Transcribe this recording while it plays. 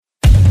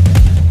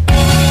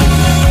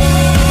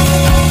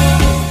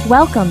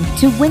Welcome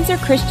to Windsor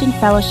Christian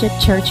Fellowship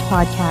Church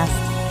Podcast.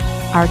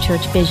 Our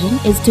church vision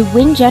is to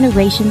win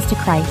generations to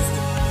Christ,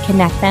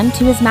 connect them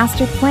to His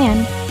master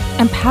plan,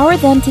 empower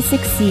them to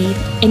succeed,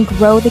 and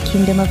grow the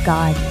kingdom of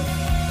God.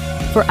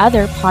 For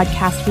other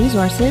podcast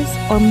resources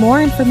or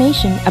more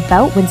information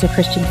about Windsor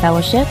Christian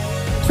Fellowship,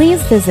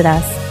 please visit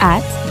us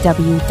at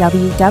www.wcf.ca.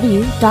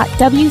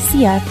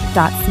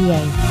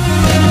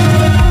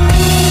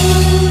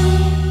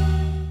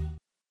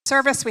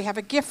 Service. We have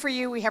a gift for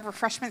you. We have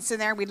refreshments in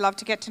there. We'd love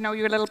to get to know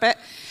you a little bit.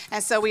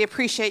 And so we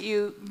appreciate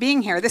you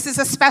being here. This is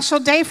a special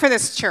day for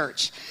this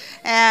church.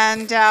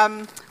 And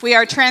we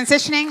are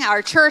transitioning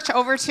our church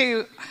over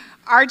to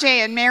RJ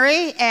and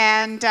Mary.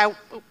 And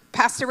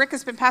Pastor Rick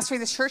has been pastoring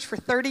this church for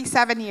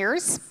 37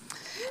 years.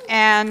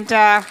 And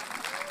and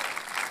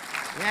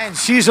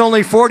she's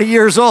only 40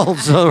 years old,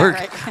 so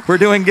we're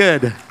doing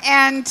good.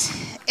 And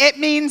it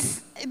means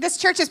this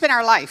church has been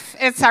our life.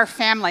 It's our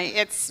family.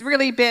 It's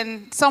really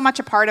been so much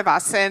a part of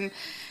us. And,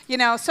 you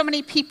know, so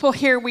many people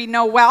here we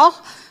know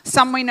well.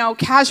 Some we know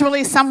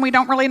casually. Some we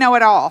don't really know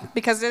at all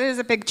because it is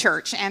a big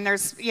church. And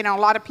there's, you know,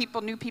 a lot of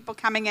people, new people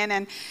coming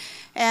in.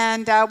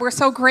 And we're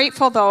so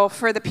grateful, though,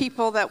 for the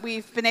people that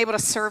we've been able to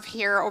serve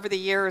here over the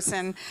years.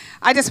 And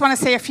I just want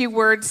to say a few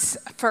words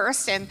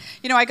first. And,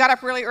 you know, I got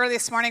up really early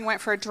this morning,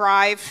 went for a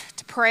drive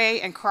to pray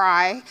and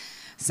cry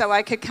so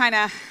I could kind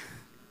of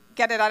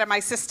get it out of my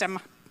system.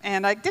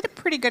 And I did it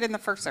pretty good in the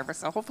first service,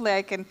 so hopefully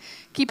I can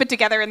keep it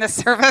together in this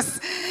service.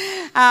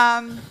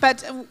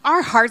 But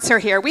our hearts are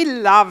here. We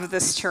love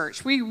this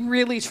church. We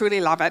really,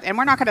 truly love it. And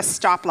we're not going to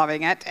stop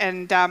loving it.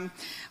 And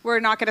we're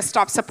not going to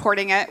stop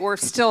supporting it. We're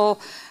still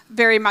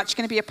very much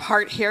going to be a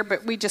part here,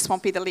 but we just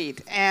won't be the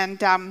lead. And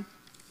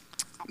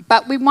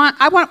but what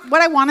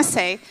I want to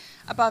say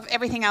above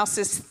everything else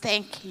is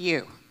thank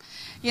you.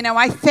 You know,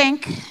 I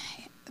thank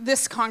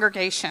this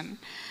congregation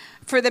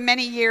for the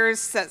many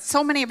years that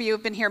so many of you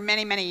have been here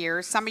many, many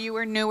years. Some of you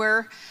are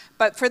newer,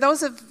 but for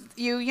those of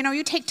you, you know,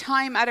 you take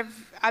time out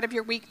of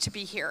your week to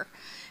be here.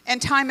 And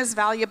time is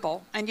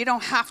valuable, and you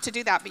don't have to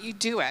do that, but you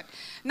do it.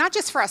 Not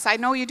just for us. I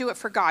know you do it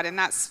for God, and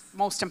that's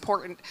most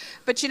important.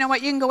 But you know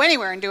what? You can go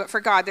anywhere and do it for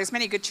God. There's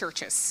many good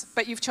churches,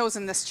 but you've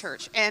chosen this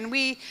church. And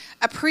we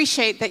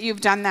appreciate that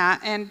you've done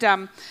that.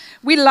 And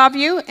we love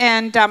you,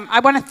 and I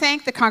want to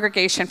thank the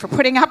congregation for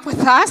putting up with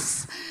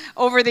us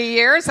over the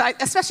years,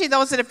 especially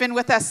those that have been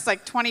with us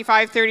like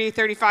 25, 30,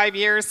 35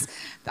 years,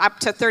 up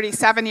to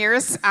 37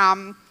 years.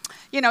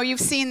 You know, you've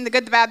seen the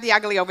good, the bad, the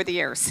ugly over the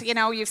years. You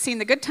know, you've seen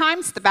the good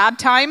times, the bad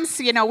times.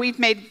 You know, we've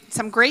made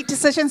some great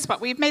decisions,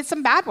 but we've made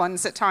some bad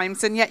ones at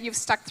times, and yet you've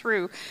stuck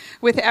through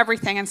with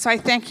everything. And so I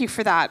thank you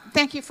for that.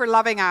 Thank you for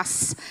loving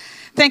us.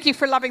 Thank you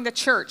for loving the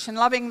church and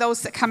loving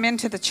those that come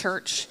into the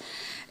church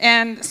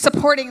and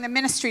supporting the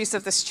ministries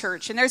of this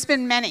church. And there's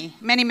been many,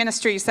 many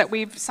ministries that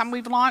some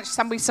we've launched,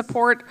 some we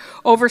support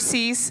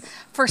overseas,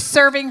 for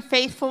serving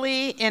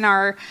faithfully in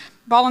our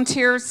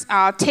volunteers,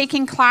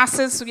 taking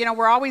classes. You know,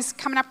 we're always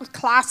coming up with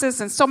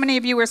classes, and so many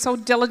of you are so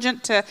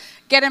diligent to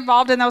get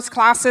involved in those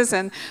classes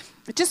and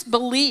just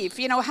believe,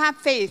 you know, have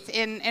faith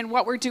in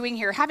what we're doing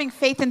here, having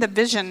faith in the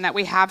vision that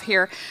we have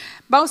here,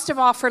 most of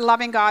all for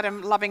loving God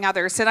and loving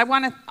others. And I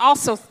want to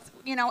also,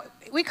 you know,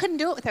 we couldn't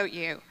do it without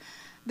you.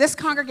 This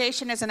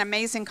congregation is an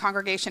amazing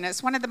congregation.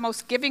 It's one of the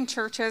most giving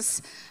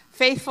churches,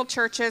 faithful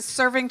churches,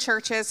 serving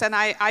churches, and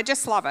I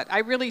just love it. I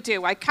really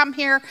do. I come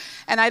here,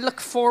 and I look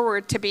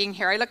forward to being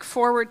here. I look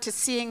forward to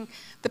seeing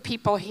the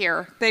people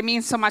here. They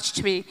mean so much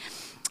to me.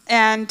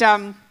 And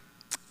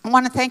I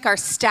want to thank our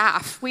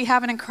staff. We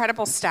have an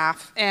incredible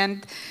staff.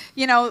 And,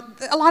 you know,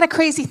 a lot of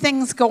crazy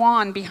things go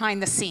on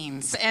behind the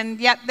scenes. And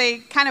yet they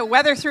kind of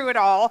weather through it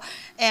all.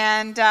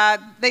 And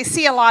they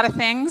see a lot of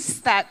things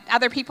that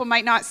other people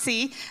might not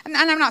see. And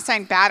I'm not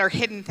saying bad or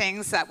hidden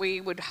things that we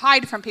would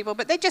hide from people,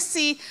 but they just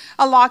see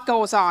a lot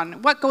goes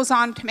on. What goes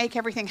on to make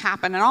everything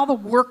happen and all the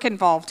work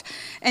involved.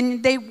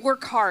 And they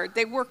work hard.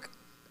 They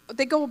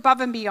go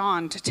above and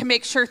beyond to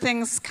make sure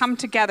things come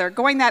together,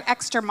 going that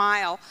extra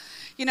mile.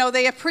 You know,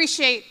 they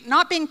appreciate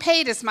not being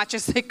paid as much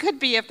as they could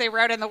be if they were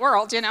out in the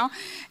world, you know,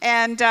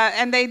 and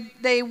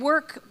they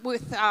work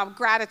with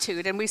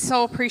gratitude, and we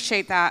so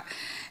appreciate that.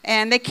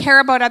 And they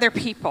care about other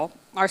people.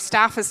 Our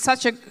staff is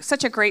such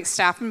a great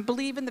staff, and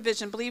believe in the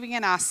vision, believing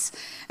in us.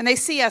 And they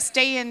see us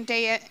day in,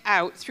 day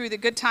out through the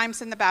good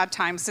times and the bad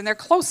times, and they're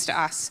close to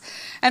us.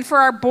 And for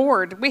our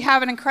board, we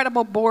have an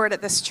incredible board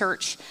at this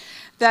church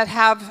that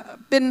have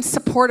been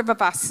supportive of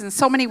us in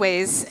so many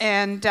ways.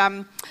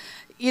 And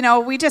you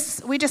know, we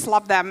just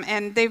love them,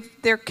 and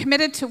they're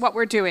committed to what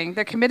we're doing.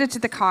 They're committed to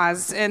the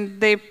cause, and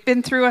they've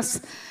been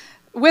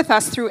with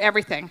us through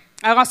everything.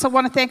 I also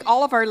want to thank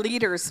all of our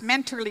leaders,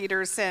 mentor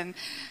leaders, and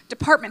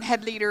department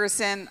head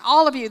leaders, and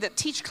all of you that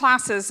teach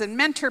classes and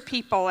mentor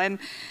people and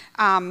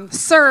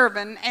serve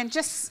and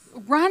just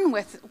run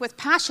with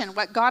passion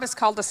what God has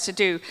called us to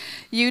do.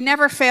 You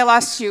never fail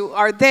us. You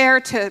are there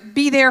to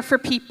be there for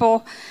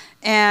people.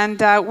 And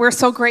we're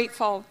so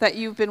grateful that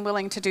you've been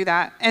willing to do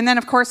that. And then,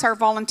 of course, our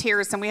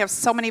volunteers, and we have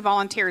so many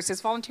volunteers.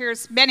 There's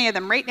volunteers, many of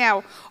them right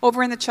now,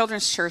 over in the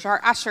Children's Church, our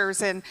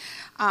ushers, and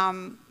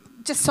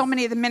just so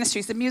many of the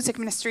ministries, the music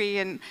ministry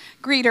and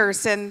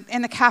greeters and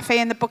in the cafe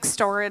and the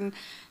bookstore and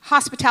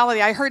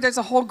hospitality. I heard there's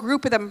a whole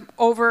group of them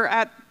over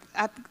at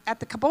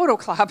the Caboto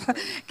Club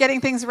getting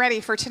things ready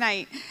for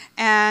tonight.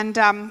 And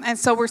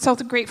so we're so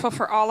grateful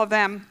for all of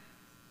them.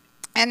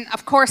 And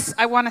of course,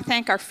 I want to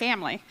thank our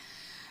family.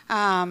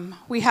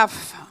 We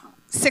have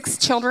 6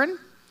 children,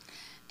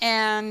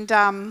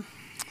 and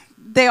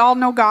they all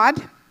know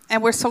God,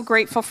 and we're so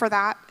grateful for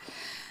that.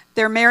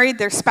 They're married,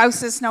 their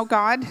spouses know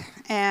God,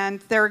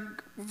 and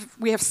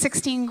we have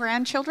 16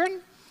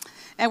 grandchildren,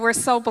 and we're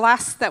so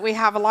blessed that we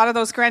have a lot of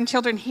those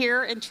grandchildren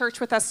here in church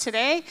with us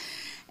today.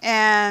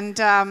 And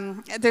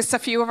there's a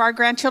few of our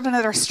grandchildren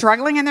that are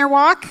struggling in their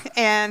walk,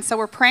 and so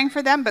we're praying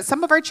for them, but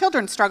some of our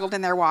children struggled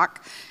in their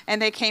walk,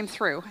 and they came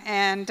through,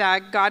 and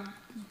God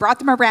brought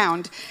them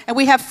around, and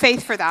we have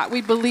faith for that.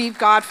 We believe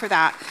God for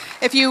that.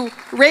 If you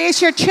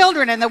raise your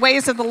children in the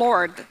ways of the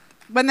Lord,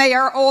 when they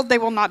are old, they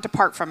will not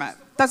depart from it.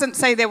 Doesn't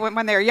say that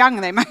when they're young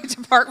they might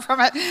depart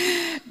from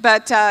it,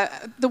 but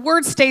the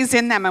word stays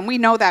in them, and we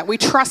know that. We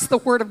trust the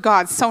word of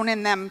God sown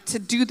in them to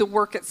do the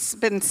work it's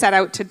been set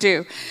out to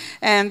do.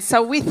 And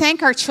so we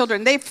thank our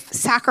children. They've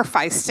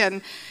sacrificed,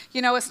 and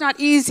it's not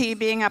easy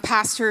being a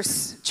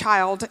pastor's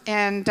child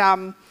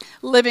and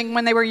living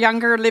when they were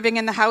younger, living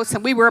in the house,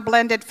 and we were a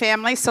blended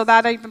family, so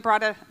that even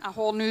brought a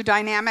whole new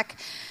dynamic.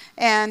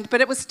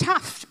 But it was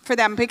tough for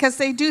them because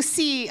they do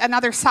see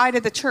another side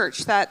of the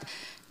church that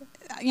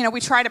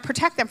we try to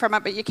protect them from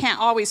it, but you can't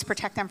always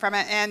protect them from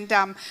it.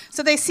 And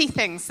so they see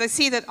things. They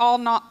see that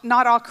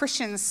not all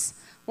Christians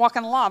walk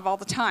in love all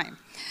the time.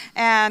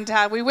 And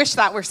we wish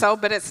that were so,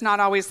 but it's not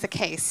always the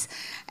case.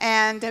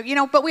 And,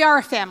 but we are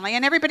a family,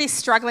 and everybody's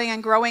struggling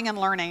and growing and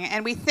learning.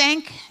 And we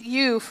thank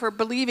you for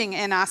believing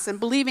in us and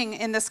believing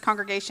in this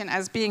congregation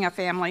as being a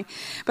family.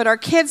 But our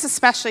kids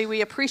especially,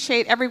 we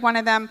appreciate every one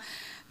of them.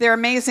 They're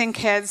amazing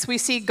kids. We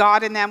see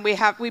God in them.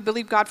 We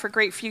believe God for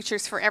great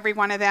futures for every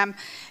one of them,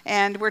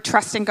 and we're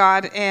trusting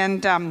God.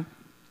 And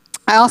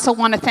I also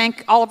want to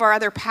thank all of our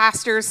other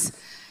pastors.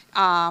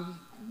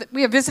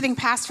 We have visiting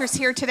pastors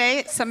here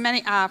today.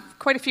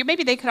 Quite a few.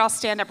 Maybe they could all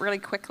stand up really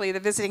quickly. The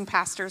visiting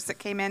pastors that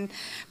came in,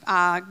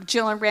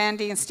 Jill and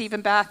Randy and Steve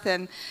and Beth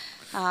and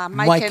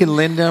Mike and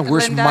Linda.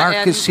 Where's Linda,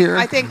 Marcus here?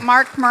 I think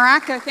Mark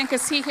Marak.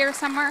 Is he here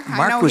somewhere? Mark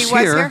I know was he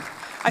was here.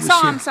 I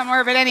saw him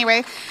somewhere, but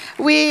anyway,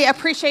 we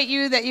appreciate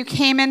you that you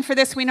came in for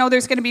this. We know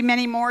there's going to be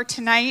many more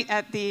tonight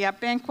at the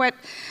banquet,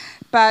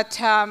 but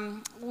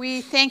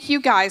we thank you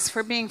guys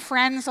for being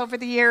friends over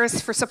the years,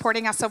 for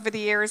supporting us over the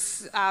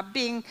years,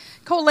 being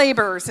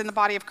co-laborers in the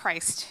body of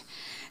Christ.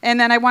 And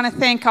then I want to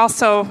thank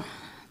also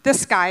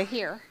this guy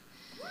here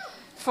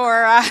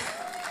for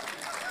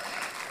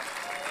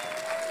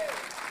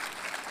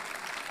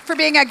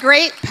being a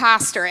great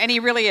pastor, and he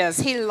really is.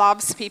 He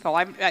loves people.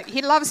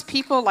 He loves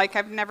people like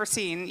I've never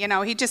seen.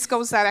 He just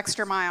goes that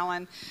extra mile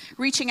and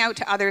reaching out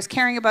to others,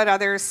 caring about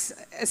others,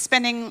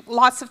 spending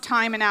lots of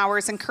time and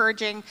hours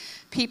encouraging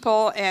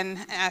people and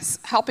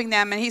helping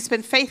them. And he's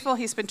been faithful.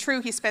 He's been true.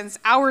 He spends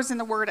hours in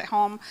the Word at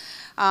home.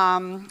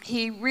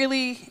 He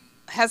really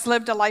has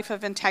lived a life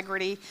of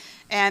integrity.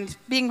 And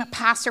being a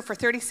pastor for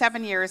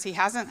 37 years, he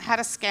hasn't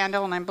had a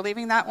scandal, and I'm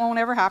believing that won't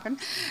ever happen.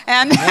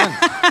 And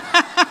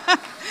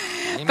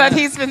but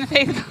he's been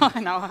faithful. I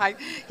know.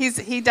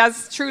 He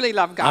does truly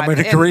love God. I'm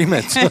in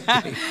agreement.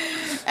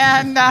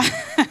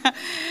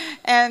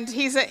 And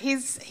he's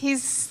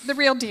the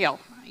real deal.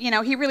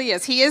 He really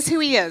is. He is who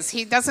he is.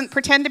 He doesn't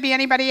pretend to be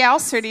anybody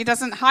else, or he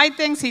doesn't hide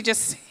things. He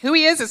just, who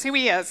he is who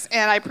he is.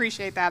 And I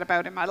appreciate that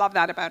about him. I love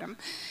that about him.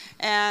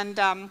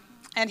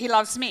 And he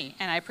loves me,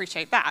 and I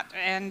appreciate that.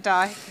 And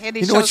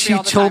he know what she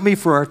told me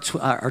for our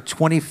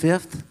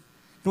 25th?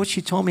 You know what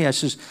she told me? I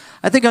says,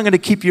 I think I'm going to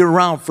keep you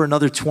around for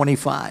another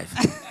 25.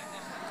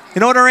 You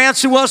know what her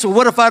answer was? Well,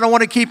 what if I don't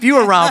want to keep you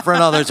around for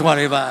another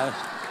 25?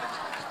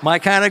 My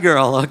kind of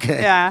girl,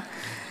 okay. Yeah.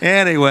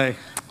 Anyway.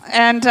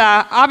 And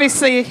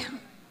obviously,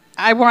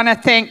 I want to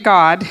thank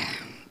God.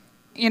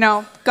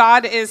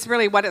 God is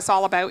really what it's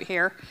all about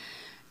here.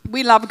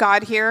 We love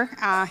God here.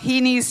 He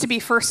needs to be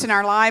first in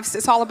our lives.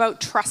 It's all about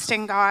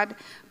trusting God,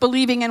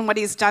 believing in what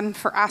he's done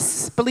for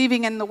us,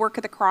 believing in the work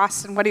of the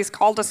cross and what he's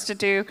called us to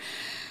do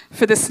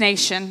for this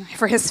nation,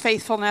 for his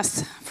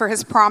faithfulness, for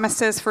his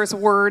promises, for his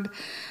word,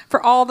 for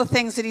all the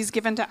things that he's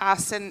given to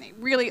us. And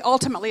really,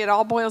 ultimately, it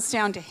all boils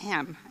down to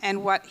him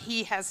and what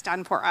he has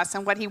done for us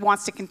and what he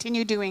wants to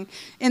continue doing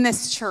in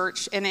this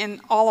church and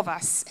in all of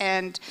us.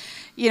 And,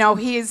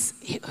 he is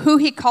who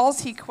he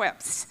calls, he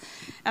equips.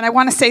 And I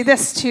want to say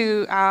this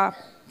to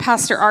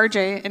Pastor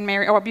RJ and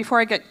Mary. Oh, before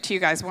I get to you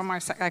guys,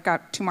 I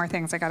got 2 more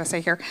things I got to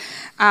say here.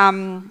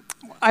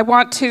 I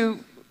want to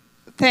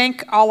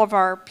thank all of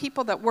our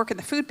people that work in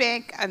the food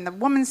bank and the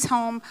women's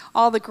home,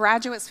 all the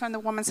graduates from the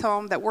women's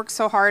home that work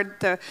so hard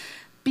to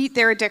beat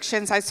their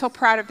addictions. I'm so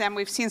proud of them.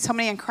 We've seen so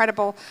many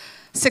incredible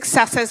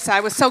successes. I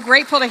was so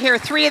grateful to hear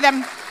 3 of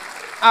them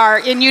are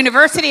in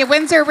University of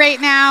Windsor right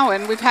now,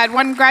 and we've had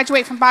 1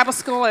 graduate from Bible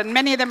school, and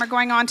many of them are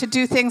going on to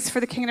do things for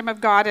the kingdom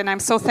of God, and I'm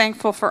so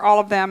thankful for all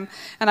of them,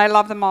 and I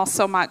love them all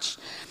so much.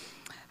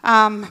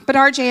 But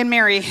RJ and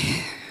Mary,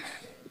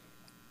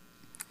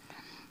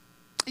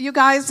 you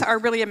guys are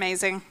really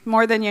amazing,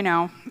 more than you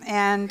know.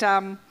 And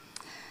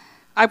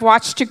I've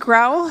watched you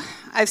grow.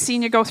 I've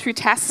seen you go through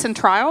tests and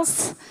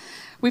trials.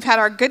 We've had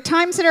our good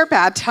times and our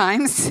bad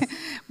times,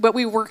 but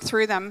we work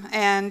through them.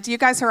 And you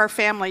guys are our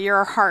family. You're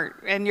our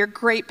heart. And you're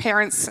great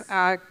parents,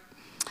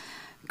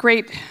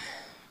 great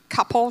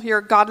couple. You're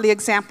a godly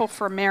example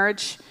for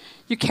marriage.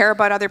 You care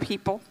about other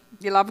people.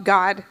 You love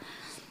God.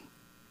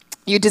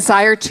 You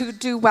desire to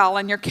do well,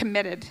 and you're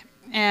committed.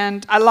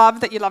 And I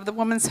love that you love the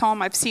women's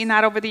home. I've seen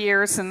that over the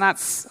years, and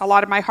that's a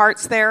lot of my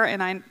heart's there,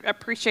 and I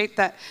appreciate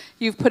that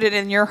you've put it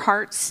in your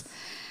hearts.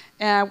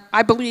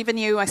 I believe in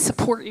you. I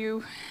support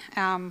you.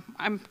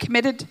 I'm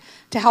committed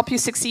to help you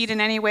succeed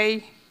in any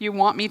way you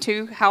want me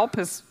to help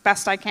as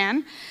best I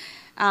can.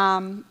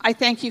 I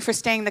thank you for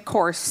staying the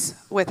course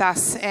with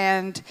us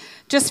and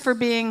just for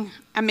being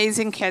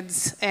amazing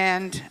kids.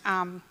 And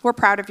we're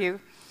proud of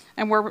you.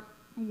 And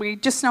we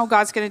just know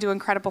God's going to do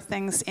incredible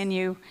things in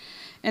you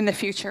in the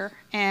future.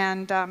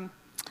 And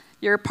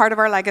you're part of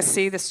our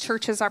legacy. This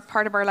church is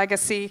part of our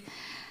legacy.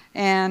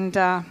 And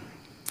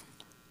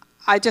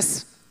I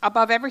just,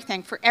 above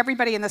everything, for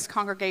everybody in this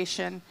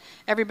congregation,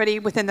 everybody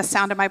within the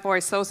sound of my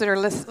voice, those that are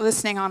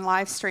listening on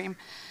live stream,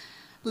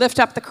 lift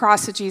up the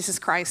cross of Jesus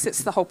Christ.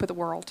 It's the hope of the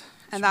world.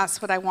 And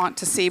that's what I want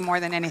to see more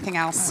than anything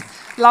else.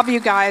 Love you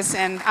guys,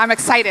 and I'm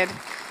excited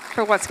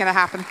for what's going to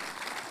happen.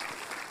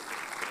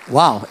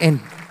 Wow. And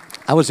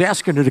I was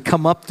asking her to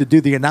come up to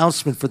do the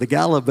announcement for the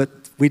gala, but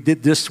we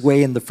did this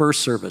way in the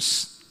first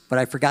service. But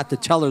I forgot to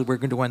tell her we're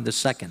going to do it in the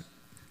second.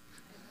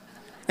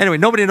 Anyway,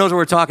 nobody knows what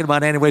we're talking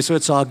about anyway, so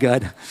it's all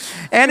good.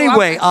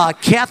 Anyway,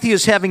 Kathy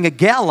is having a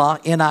gala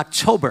in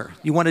October.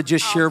 You want to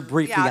just share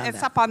briefly on that? Yeah,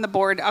 it's up on the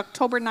board.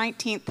 October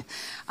 19th.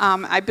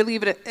 I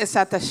believe it's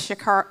at the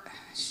Chicago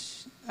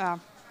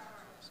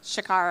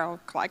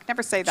Club. I can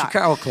never say that.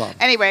 Chicago Club.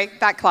 Anyway,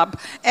 that club.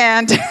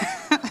 And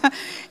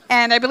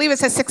and I believe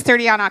it's at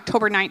 6:30 on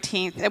October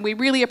 19th. And we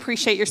really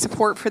appreciate your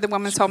support for the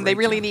Women's Home. They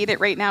really need it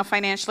right now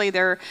financially.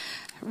 They're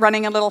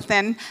running a little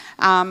thin,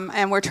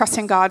 and we're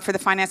trusting God for the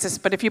finances.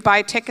 But if you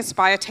buy tickets,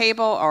 buy a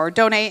table, or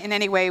donate in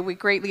any way, we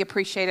greatly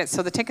appreciate it.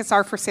 So the tickets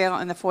are for sale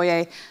in the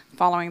foyer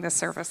following this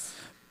service.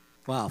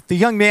 Wow. The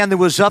young man that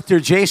was up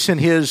there, Jason,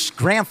 his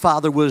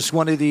grandfather was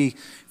one of the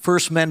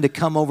first men to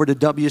come over to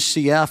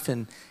WCF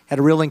and had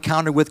a real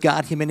encounter with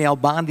God, him and Al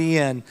Bondi,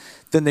 and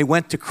then they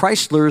went to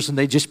Chrysler's and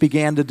they just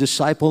began to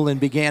disciple and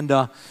began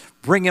to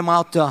bring him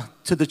out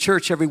to the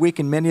church every week,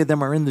 and many of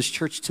them are in this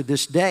church to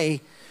this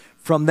day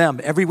from them.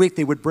 Every week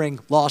they would bring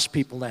lost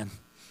people in.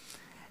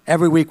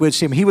 Every week we'd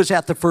see him. He was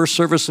at the first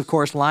service, of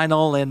course,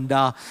 Lionel, and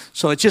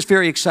so it's just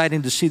very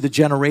exciting to see the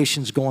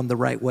generations going the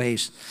right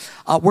ways.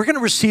 We're going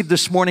to receive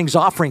this morning's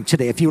offering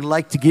today. If you would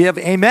like to give,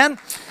 amen.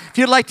 If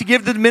you'd like to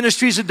give to the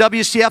ministries of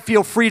WCF,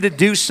 feel free to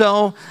do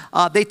so.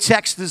 They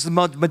text, as the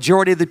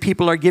majority of the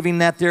people are giving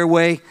that their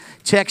way,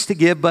 text to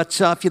give. But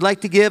if you'd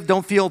like to give,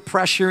 don't feel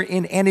pressure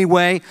in any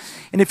way.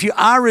 And if you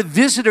are a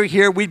visitor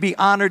here, we'd be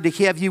honored to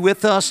have you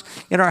with us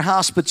in our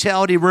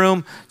hospitality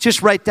room,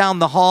 just right down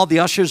the hall. The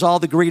ushers, all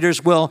the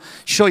greeters will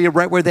show you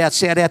right where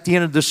that's at the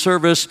end of the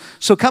service.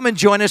 So come and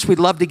join us. We'd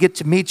love to get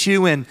to meet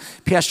you. And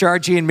Pastor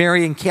RG and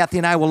Mary and Kathy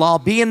and I will all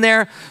be in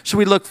there. So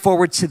we look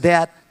forward to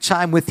that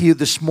time with you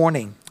this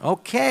morning.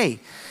 Okay.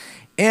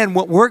 And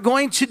what we're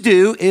going to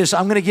do is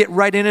I'm going to get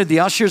right into it. The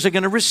ushers are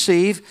going to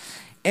receive.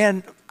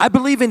 And I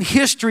believe in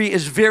history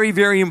is very,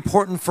 very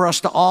important for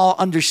us to all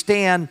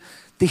understand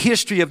the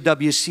history of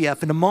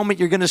WCF. In a moment,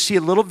 you're going to see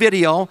a little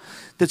video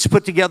that's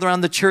put together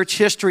on the church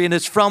history, and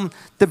it's from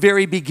the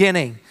very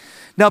beginning.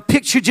 Now,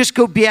 picture, just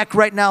go back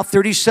right now,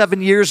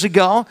 37 years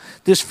ago.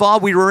 This fall,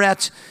 we were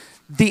at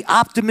the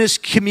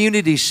Optimist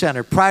Community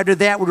Center. Prior to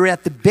that, we were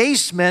at the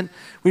basement.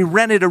 We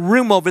rented a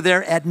room over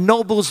there at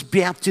Nobles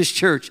Baptist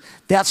Church.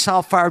 That's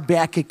how far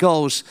back it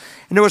goes.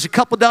 And there was a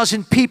couple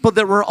dozen people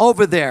that were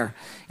over there.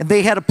 And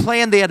they had a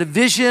plan, they had a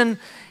vision,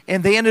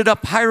 and they ended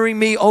up hiring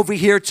me over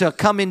here to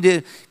come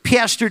into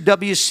pastor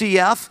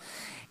WCF.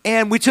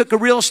 And we took a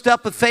real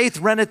step of faith,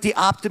 rented the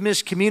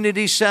Optimist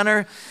Community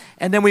Center.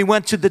 And then we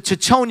went to the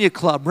Teutonia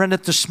Club,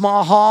 rented the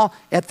small hall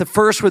at the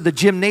first where the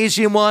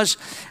gymnasium was.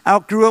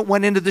 Outgrew it,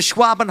 went into the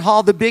Schwaben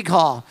Hall, the big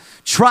hall.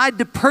 Tried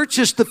to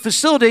purchase the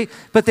facility,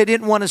 but they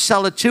didn't want to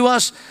sell it to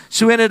us.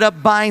 So we ended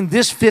up buying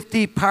this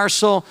 50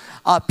 parcel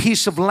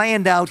piece of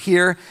land out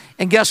here.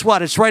 And guess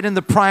what? It's right in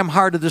the prime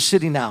heart of the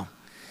city now.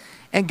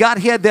 And God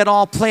had that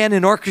all planned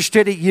and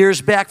orchestrated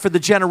years back for the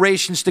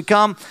generations to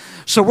come.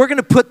 So we're going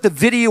to put the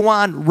video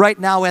on right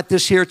now at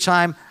this here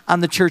time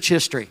on the church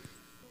history.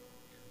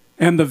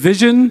 And the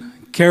vision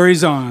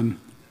carries on.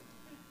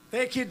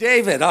 Thank you,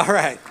 David. All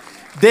right.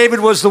 David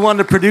was the one,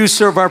 the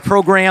producer of our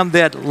program,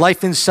 that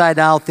Life Inside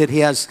Out, that he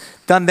has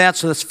done that.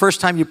 So that's the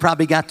first time you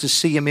probably got to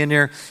see him in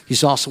here.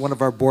 He's also one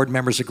of our board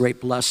members, a great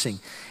blessing.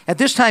 At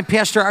this time,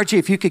 Pastor RJ,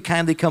 if you could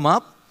kindly come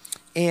up.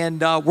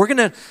 And we're going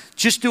to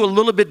just do a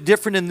little bit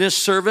different in this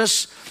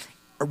service.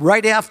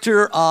 Right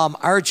after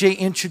RJ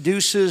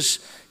introduces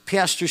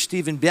Pastor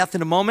Steve and Beth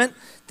in a moment.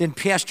 Then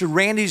Pastor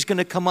Randy's going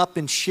to come up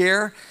and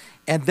share.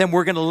 And then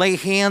we're going to lay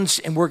hands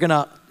and we're going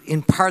to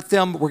impart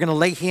them. We're going to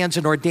lay hands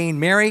and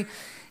ordain Mary.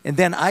 And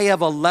then I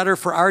have a letter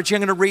for RJ I'm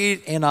going to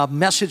read and a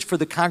message for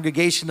the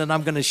congregation that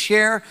I'm going to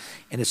share.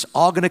 And it's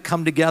all going to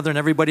come together. And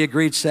everybody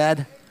agreed,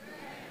 said?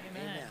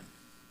 Amen.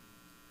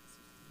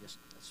 Yes,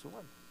 that's the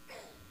one.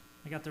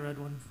 I got the red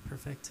one.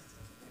 Perfect.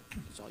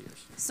 It's all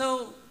yours.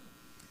 So,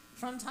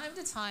 from time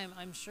to time,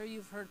 I'm sure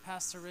you've heard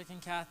Pastor Rick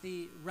and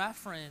Kathy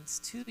reference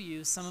to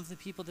you some of the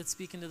people that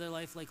speak into their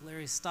life, like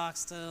Larry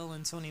Stockstill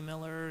and Tony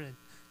Miller, and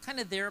kind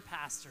of their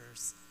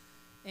pastors.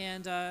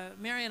 And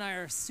Mary and I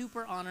are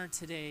super honored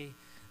today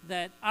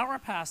that our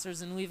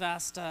pastors, and we've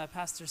asked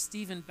Pastor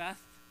Steve and Beth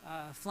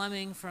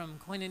Fleming from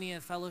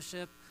Koinonia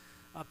Fellowship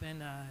up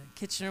in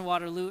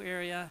Kitchener-Waterloo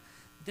area,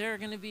 they're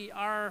going to be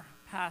our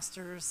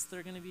pastors.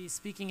 They're going to be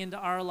speaking into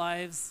our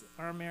lives,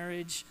 our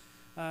marriage,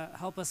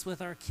 help us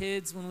with our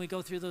kids when we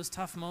go through those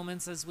tough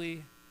moments as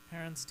we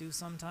parents do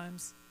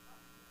sometimes.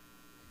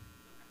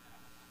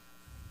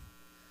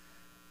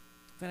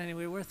 But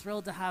anyway, we're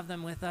thrilled to have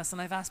them with us,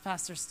 and I've asked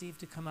Pastor Steve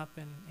to come up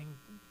and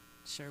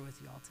share with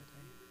you all today.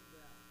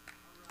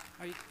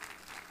 Are you?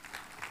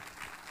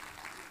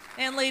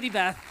 And Lady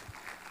Beth.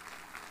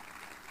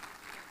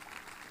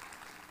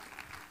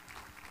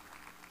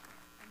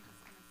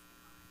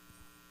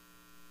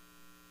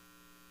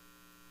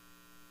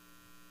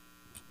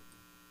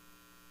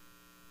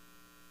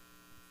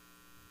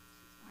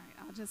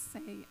 I'll just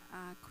say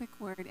a quick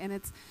word, and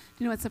it's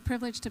a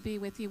privilege to be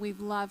with you.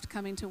 We've loved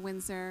coming to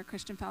Windsor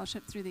Christian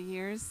Fellowship through the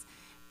years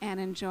and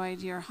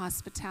enjoyed your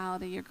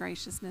hospitality, your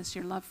graciousness,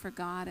 your love for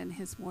God and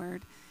His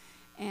Word.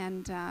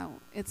 And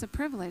it's a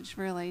privilege,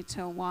 really,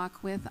 to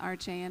walk with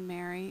RJ and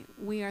Mary.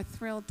 We are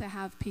thrilled to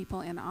have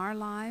people in our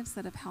lives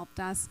that have helped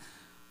us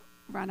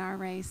run our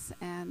race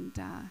and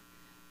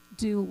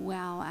do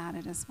well at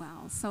it as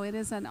well. So it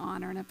is an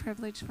honor and a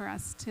privilege for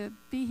us to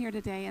be here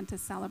today and to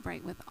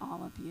celebrate with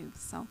all of you.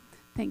 So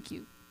thank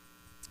you.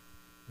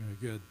 Very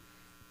good.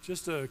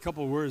 Just a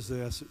couple of words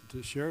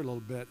to share a little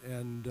bit.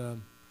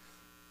 And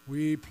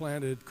we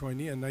planted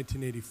Koinonia in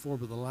 1984,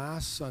 but the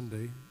last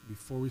Sunday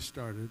before we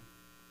started,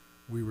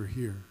 we were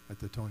here at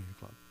the Tonia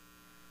Club.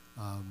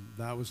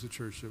 That was the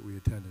church that we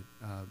attended.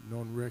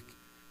 Known Rick,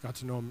 got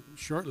to know him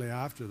shortly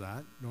after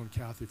that, known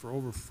Kathy for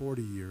over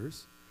 40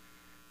 years.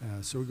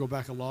 So we go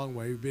back a long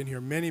way. We've been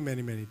here many,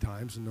 many, many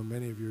times and know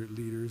many of your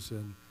leaders,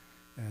 and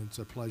it's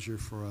a pleasure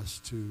for us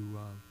to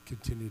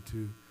continue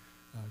to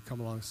come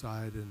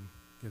alongside and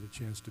get a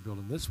chance to build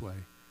in this way.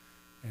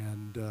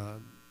 And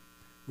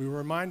we were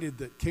reminded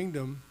that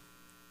kingdom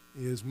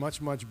is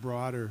much, much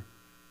broader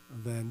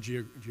than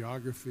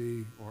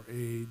geography or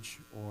age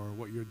or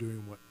what you're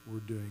doing, what we're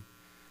doing,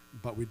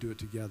 but we do it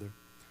together.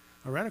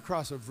 I ran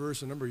across a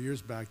verse a number of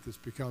years back that's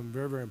become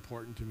very, very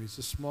important to me. It's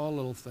a small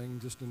little thing,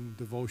 just in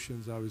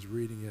devotions I was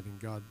reading it, and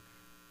God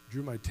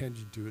drew my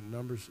attention to it.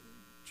 Numbers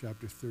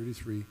chapter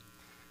 33,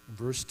 and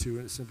verse 2,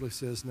 and it simply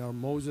says, "Now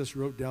Moses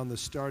wrote down the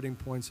starting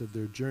points of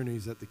their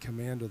journeys at the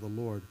command of the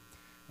Lord,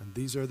 and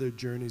these are their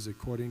journeys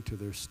according to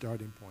their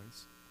starting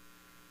points."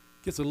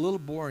 It gets a little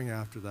boring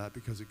after that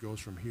because it goes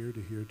from here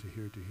to here to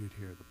here to here to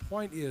here. The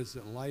point is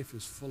that life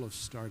is full of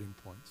starting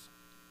points.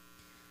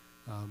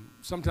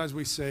 Sometimes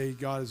we say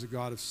God is a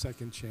God of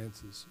second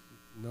chances.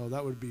 No,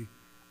 that would be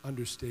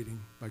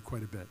understating by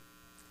quite a bit.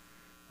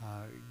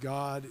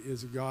 God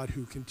is a God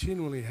who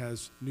continually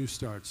has new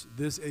starts.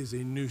 This is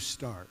a new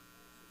start.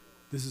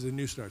 This is a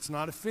new start. It's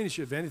not a finish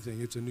of anything.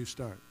 It's a new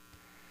start.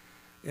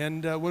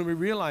 And when we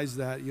realize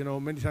that,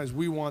 many times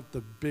we want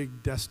the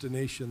big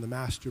destination, the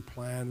master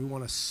plan. We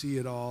want to see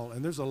it all.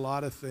 And there's a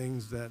lot of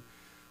things that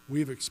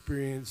we've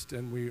experienced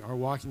and we are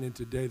walking in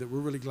today that we're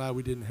really glad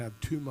we didn't have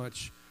too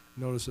much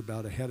notice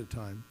about ahead of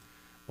time,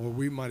 or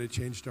we might have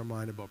changed our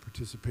mind about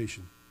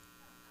participation.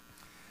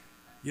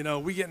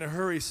 We get in a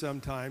hurry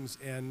sometimes,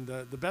 and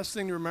the best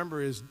thing to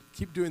remember is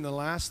keep doing the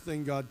last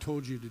thing God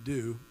told you to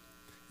do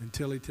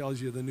until He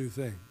tells you the new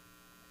thing.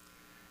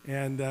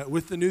 And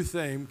with the new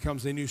thing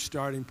comes a new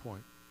starting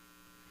point.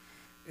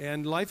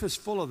 And life is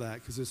full of that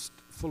because it's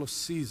full of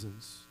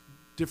seasons,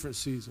 different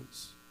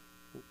seasons.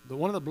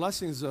 One of the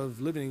blessings of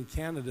living in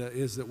Canada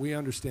is that we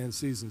understand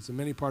seasons. In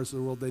many parts of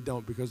the world, they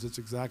don't because it's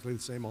exactly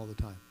the same all the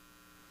time.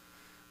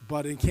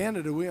 But in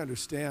Canada, we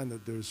understand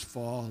that there's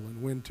fall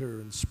and winter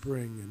and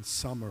spring and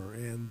summer,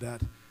 and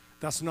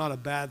that's not a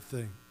bad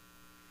thing.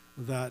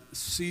 That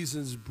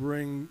seasons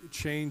bring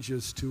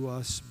changes to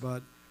us,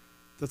 but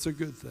that's a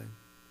good thing.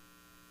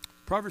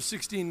 Proverbs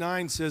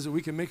 16:9 says that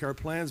we can make our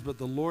plans, but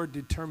the Lord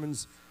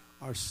determines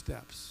our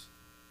steps.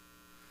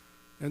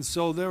 And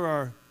so there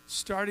are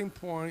starting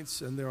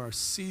points, and there are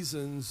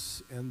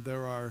seasons, and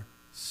there are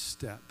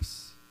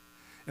steps.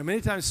 And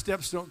many times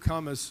steps don't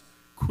come as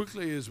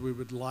quickly as we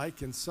would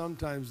like, and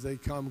sometimes they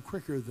come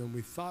quicker than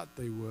we thought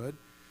they would,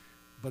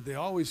 but they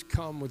always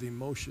come with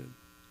emotion.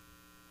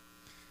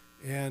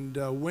 And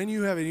when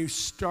you have a new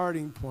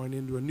starting point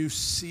into a new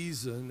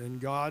season,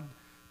 and God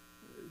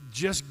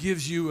just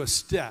gives you a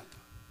step,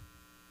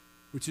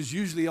 which is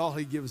usually all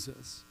He gives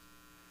us,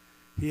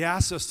 He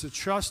asks us to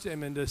trust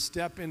him and to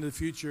step into the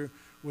future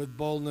with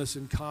boldness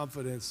and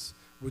confidence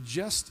with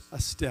just a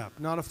step,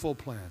 not a full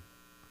plan,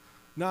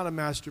 not a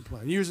master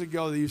plan. Years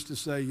ago, they used to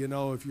say, you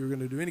know, if you were going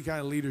to do any kind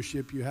of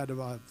leadership, you had to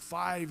have a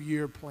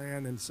 5-year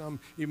plan and some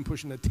even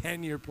pushing a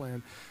 10-year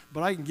plan.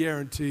 But I can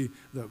guarantee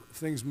that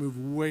things move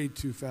way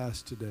too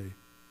fast today.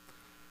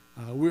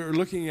 We're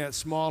looking at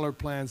smaller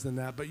plans than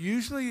that, but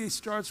usually it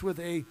starts with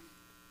a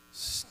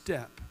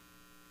step.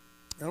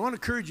 And I want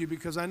to encourage you,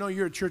 because I know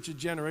you're a church of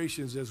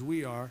generations as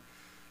we are,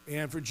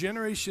 and for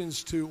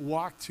generations to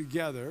walk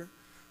together,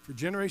 for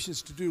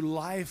generations to do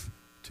life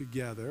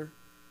together,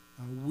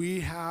 we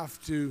have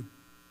to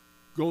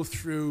go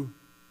through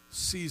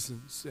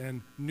seasons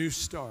and new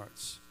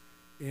starts.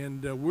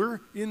 And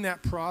we're in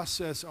that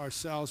process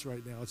ourselves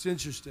right now. It's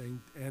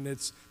interesting, and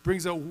it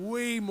brings out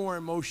way more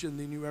emotion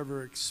than you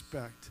ever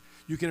expect.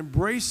 You can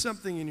embrace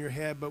something in your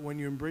head, but when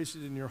you embrace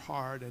it in your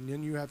heart, and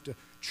then you have to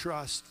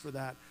trust for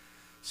that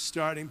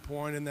starting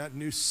point and that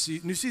new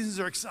seasons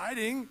are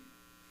exciting,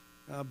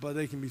 but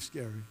they can be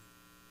scary.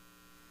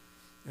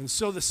 And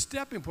so the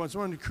stepping points, I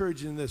want to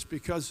encourage you in this,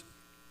 because,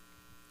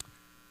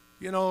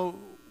 you know,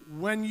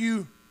 when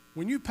you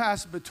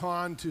pass a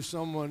baton to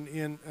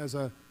someone as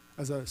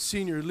a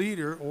senior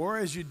leader, or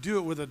as you do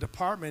it with a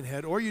department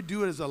head, or you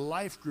do it as a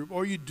life group,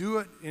 or you do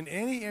it in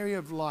any area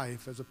of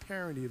life, as a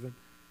parent even,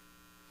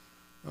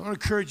 I want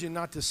to encourage you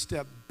not to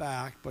step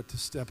back, but to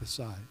step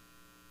aside.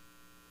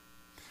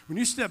 When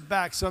you step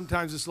back,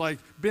 sometimes it's like,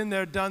 been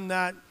there, done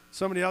that,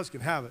 somebody else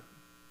can have it.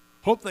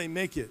 Hope they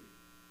make it.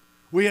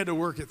 We had to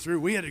work it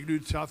through. We had to do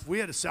tough. We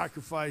had to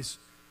sacrifice.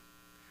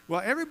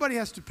 Well, everybody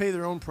has to pay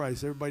their own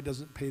price. Everybody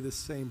doesn't pay the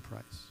same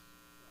price.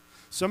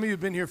 Some of you have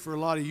been here for a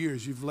lot of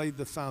years. You've laid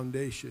the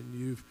foundation.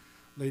 You've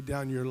laid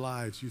down your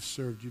lives. You've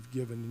served. You've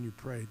given, and you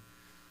prayed.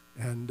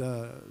 And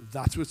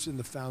that's what's in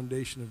the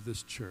foundation of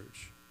this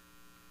church.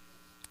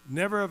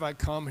 Never have I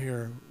come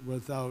here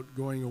without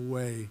going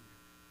away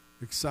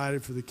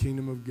excited for the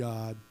kingdom of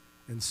God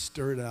and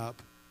stirred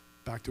up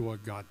back to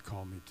what God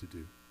called me to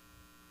do.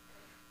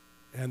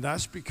 And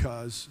that's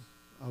because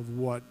of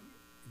what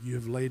you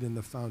have laid in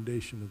the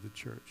foundation of the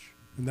church.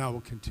 And that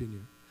will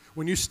continue.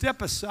 When you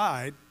step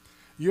aside,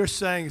 you're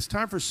saying it's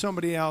time for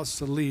somebody else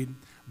to lead,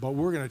 but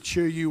we're going to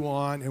cheer you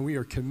on, and we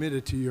are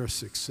committed to your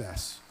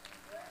success.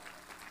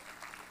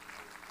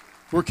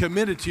 We're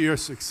committed to your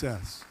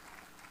success.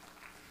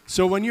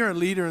 So when you're a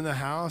leader in the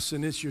house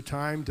and it's your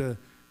time to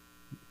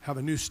have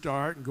a new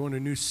start and go into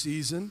a new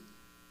season,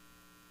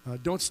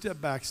 don't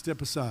step back,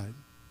 step aside.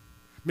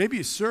 Maybe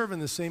you serve in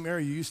the same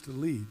area you used to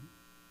lead.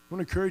 I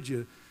want to encourage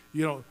you,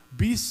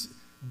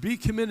 be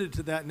committed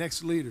to that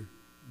next leader.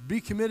 Be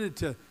committed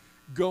to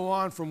go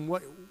on from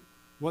what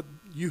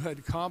you had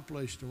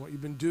accomplished and what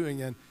you've been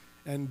doing,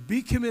 and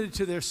be committed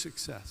to their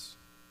success.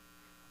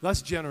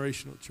 That's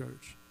generational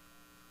church.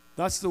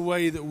 That's the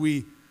way that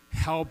we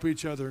help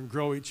each other and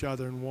grow each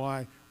other, and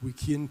why we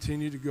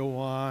continue to go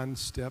on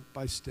step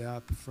by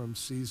step from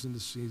season to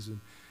season.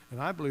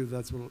 And I believe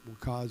that's what will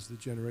cause the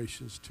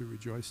generations to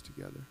rejoice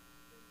together.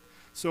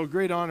 So a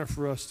great honor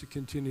for us to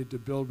continue to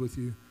build with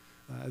you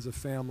as a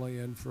family,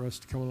 and for us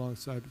to come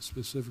alongside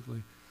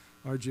specifically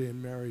RJ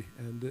and Mary.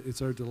 And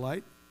it's our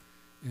delight,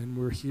 and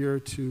we're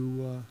here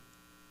to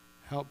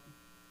help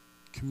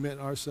commit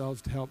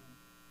ourselves to help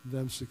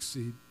them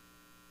succeed.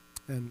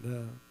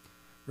 And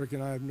Rick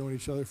and I have known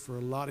each other for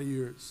a lot of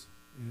years,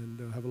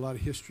 and have a lot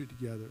of history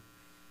together.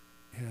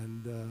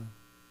 And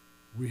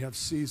we have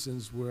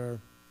seasons where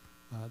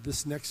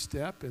this next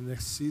step and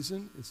next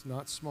season, it's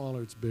not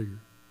smaller, it's bigger.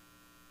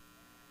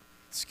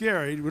 It's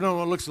scary, we don't know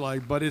what it looks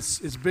like, but it's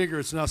bigger,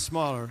 it's not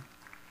smaller.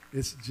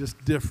 It's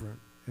just different.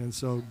 And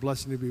so,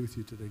 blessing to be with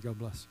you today. God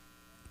bless.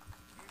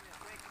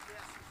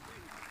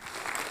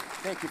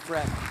 Thank you,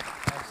 Fred.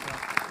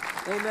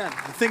 Amen.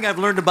 The thing I've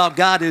learned about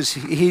God is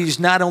he's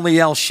not only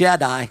El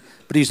Shaddai,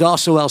 but he's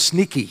also El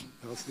Sneaky.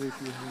 El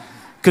Sneaky.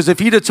 Because if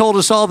he'd have told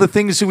us all the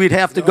things that we'd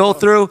have to go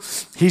through,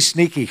 he's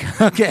sneaky.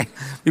 Okay.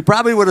 We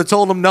probably would have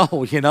told him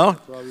no, you know?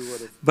 Probably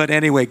would have. But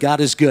anyway, God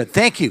is good.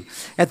 Thank you.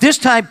 At this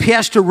time,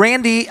 Pastor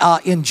Randy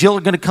and Jill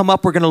are going to come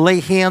up. We're going to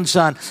lay hands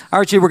on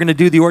RJ. We're going to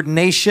do the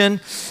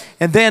ordination.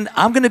 And then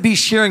I'm going to be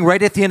sharing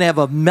right at the end. I have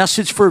a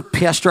message for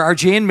Pastor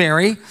RJ and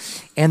Mary.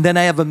 And then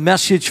I have a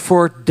message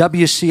for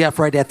WCF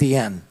right at the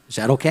end. Is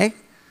that okay?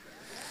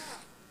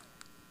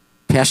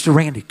 Pastor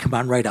Randy, come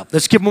on right up.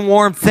 Let's give him a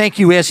warm thank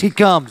you as he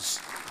comes.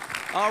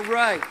 All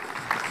right.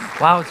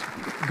 Wow, it's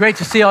great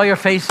to see all your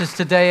faces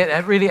today.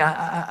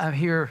 I'm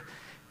here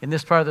in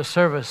this part of the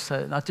service,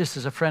 not just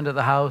as a friend of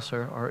the house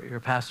or your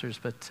pastors,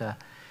 but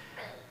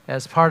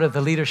as part of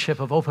the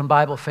leadership of Open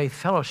Bible Faith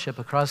Fellowship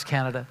across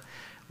Canada.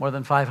 More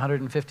than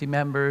 550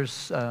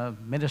 members,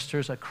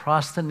 ministers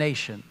across the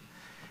nation.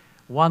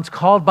 Once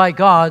called by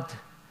God,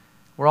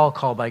 we're all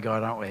called by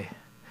God, aren't we?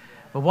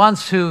 But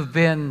ones who've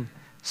been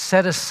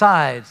set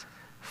aside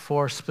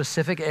for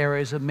specific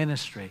areas of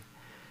ministry.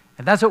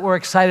 And that's what we're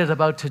excited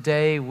about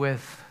today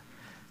with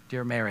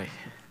dear Mary.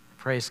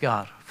 Praise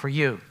God for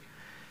you.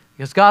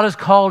 Because God has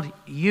called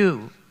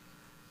you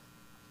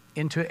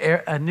into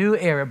a new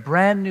area,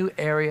 brand new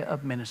area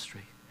of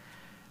ministry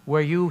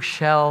where you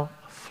shall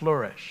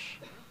flourish.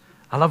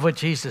 I love what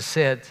Jesus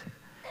said.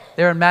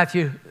 There in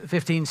Matthew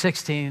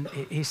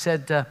 15:16, he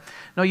said,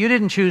 no, you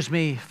didn't choose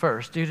me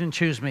first. You didn't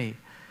choose me.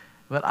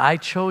 But I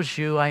chose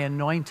you, I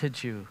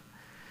anointed you,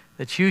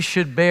 that you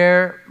should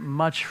bear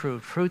much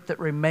fruit, fruit that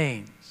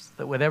remains,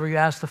 that whatever you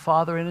ask the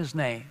Father in his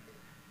name,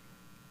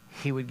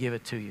 he would give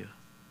it to you.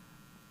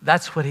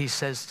 That's what he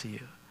says to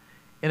you.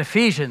 In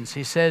Ephesians,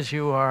 he says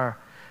you are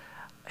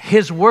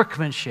his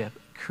workmanship,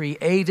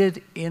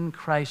 created in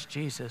Christ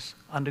Jesus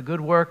unto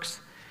good works,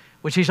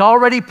 which he's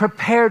already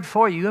prepared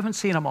for you. You haven't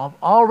seen them all.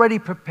 Already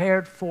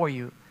prepared for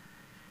you,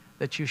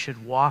 that you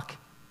should walk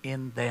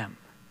in them,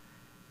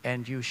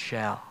 and you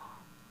shall.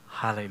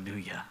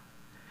 Hallelujah.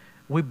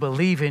 We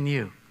believe in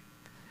you.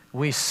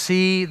 We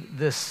see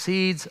the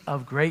seeds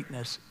of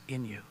greatness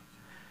in you.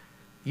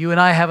 You and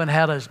I haven't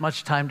had as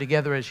much time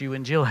together as you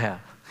and Jill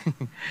have.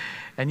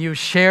 And you've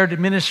shared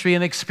ministry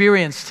and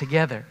experience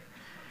together.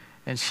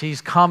 And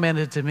she's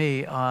commented to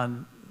me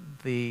on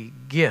the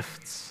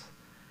gifts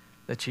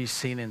that she's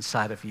seen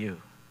inside of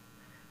you.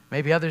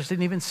 Maybe others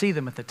didn't even see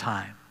them at the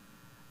time,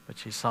 but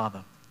she saw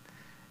them.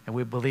 And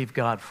we believe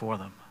God for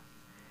them.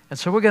 And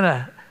so we're going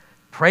to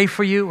pray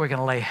for you. We're going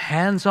to lay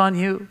hands on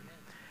you.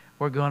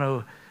 We're going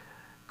to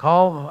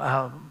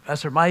call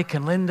Pastor Mike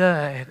and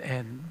Linda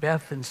and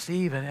Beth and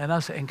Steve and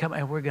us and come,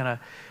 and we're going to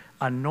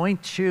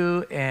anoint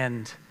you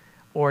and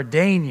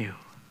ordain you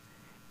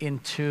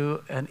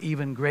into an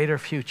even greater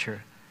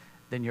future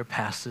than your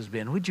past has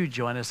been. Would you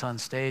join us on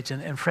stage?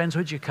 And friends,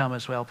 would you come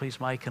as well, please,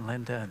 Mike and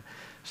Linda and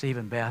Steve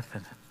and Beth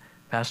and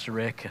Pastor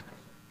Rick. And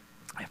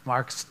if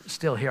Mark's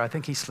still here, I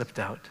think he slipped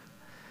out.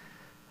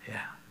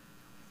 Yeah.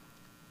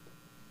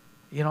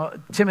 You know,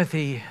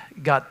 Timothy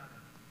got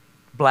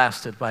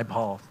blasted by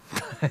Paul,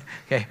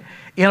 okay,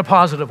 in a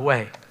positive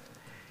way.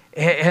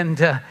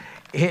 And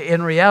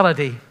in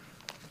reality,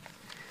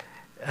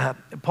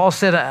 Paul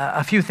said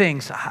a few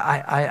things.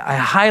 I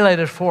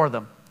highlighted for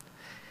them.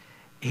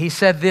 He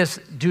said this: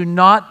 do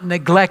not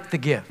neglect the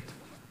gift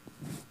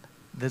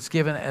that's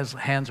given as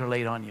hands are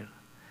laid on you.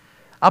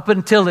 Up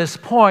until this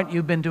point,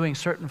 you've been doing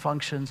certain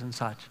functions and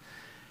such,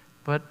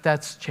 but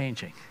that's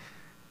changing.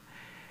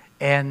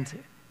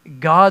 And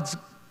God's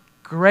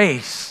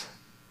grace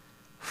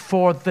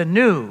for the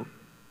new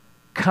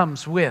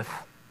comes with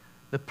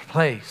the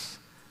place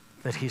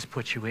that he's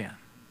put you in.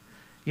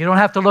 You don't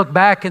have to look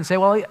back and say,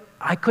 well,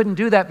 I couldn't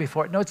do that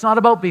before. No, it's not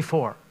about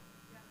before.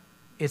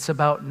 It's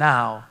about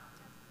now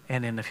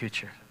and in the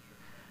future.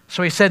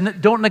 So he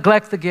said, don't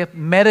neglect the gift.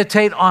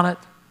 Meditate on it.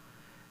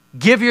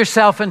 Give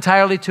yourself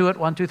entirely to it.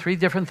 1, 2, 3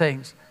 different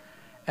things.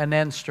 And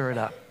then stir it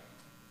up.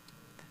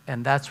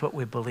 And that's what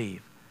we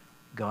believe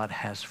God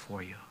has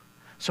for you.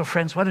 So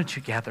friends, why don't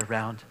you gather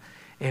around?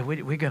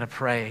 We're going to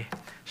pray.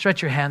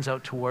 Stretch your hands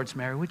out towards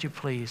Mary, would you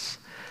please?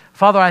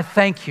 Father, I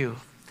thank you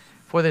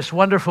for this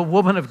wonderful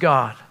woman of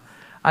God.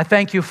 I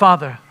thank you,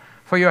 Father,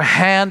 for your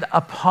hand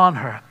upon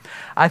her.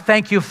 I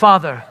thank you,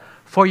 Father,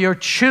 for your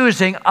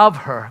choosing of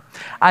her.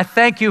 I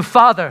thank you,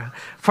 Father,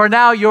 for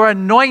now your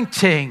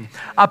anointing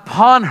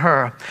upon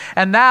her.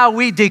 And now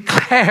we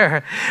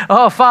declare,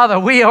 oh Father,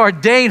 we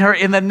ordain her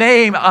in the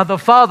name of the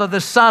Father,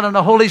 the Son, and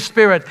the Holy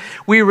Spirit.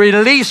 We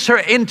release her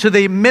into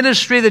the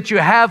ministry that you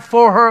have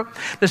for her,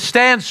 to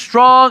stand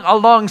strong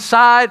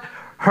alongside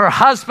her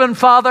husband,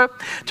 Father,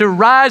 to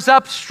rise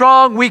up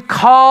strong. We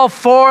call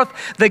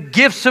forth the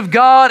gifts of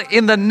God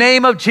in the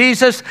name of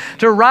Jesus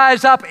to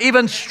rise up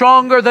even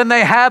stronger than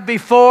they have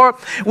before.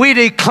 We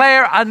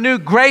declare a new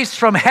grace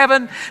from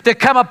heaven to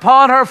come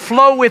upon her,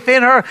 flow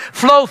within her,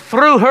 flow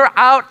through her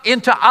out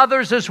into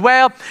others as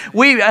well.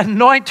 We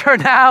anoint her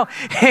now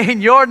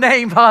in your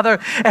name, Father,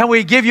 and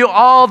we give you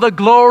all the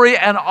glory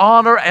and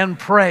honor and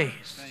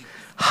praise.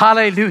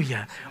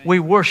 Hallelujah. We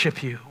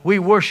worship you. We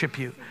worship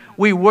you.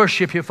 We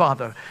worship you,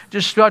 Father.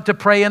 Just start to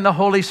pray in the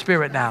Holy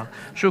Spirit now.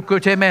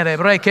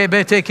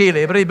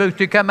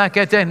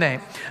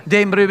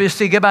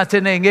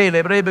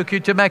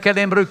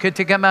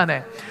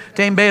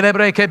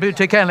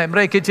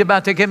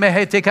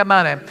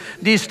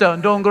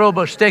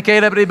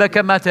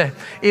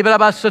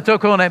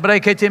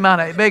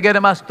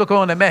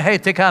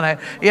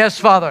 Yes,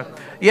 Father.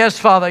 Yes,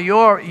 Father,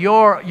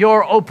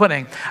 you're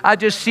opening. I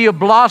just see you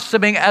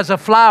blossoming as a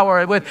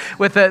flower with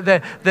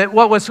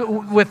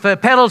the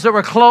petals that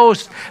were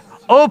closed,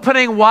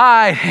 opening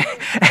wide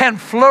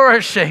and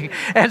flourishing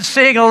and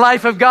seeing a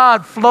life of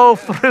God flow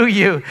through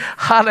you.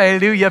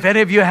 Hallelujah. If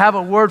any of you have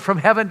a word from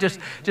heaven, just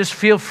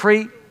feel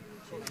free.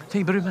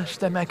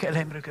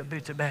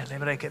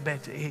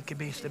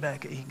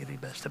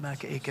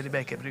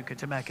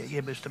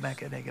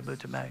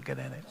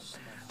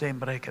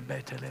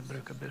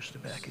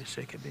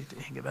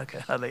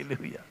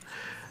 Hallelujah.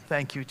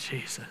 Thank you,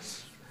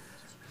 Jesus.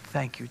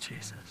 Thank you,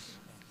 Jesus.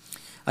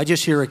 I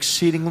just hear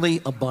exceedingly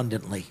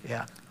abundantly.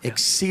 Yeah.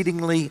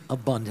 Exceedingly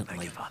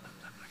abundantly. Thank you, Father.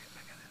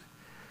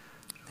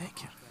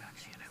 Thank you.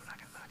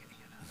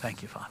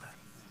 Thank you, Father.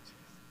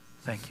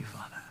 Thank you,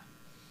 Father.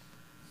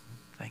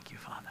 Thank you,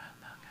 Father.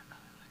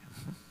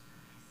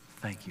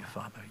 Thank you,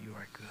 Father. You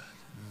are good.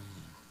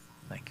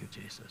 Thank you,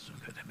 Jesus.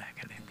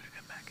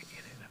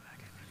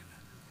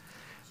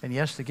 And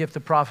yes, the gift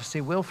of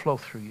prophecy will flow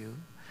through you.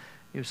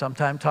 You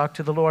sometime talk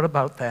to the Lord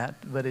about that,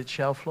 but it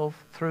shall flow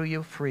through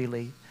you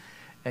freely.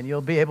 And you'll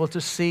be able to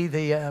see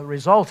the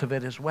result of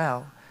it as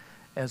well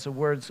as the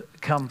words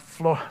come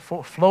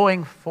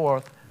flowing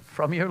forth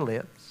from your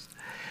lips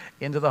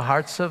into the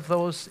hearts of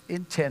those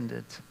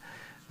intended,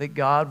 that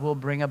God will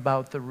bring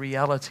about the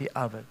reality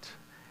of it.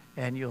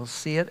 And you'll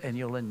see it and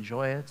you'll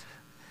enjoy it.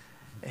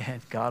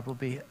 And God will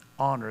be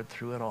honored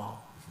through it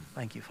all.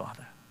 Thank you,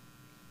 Father.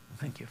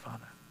 Thank you,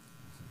 Father.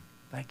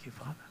 Thank you,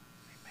 Father.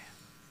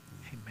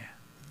 Amen. Amen.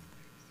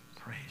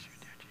 Praise you,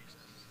 dear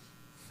Jesus.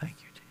 Thank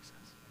you, Jesus.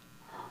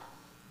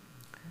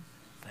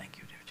 Thank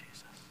you, dear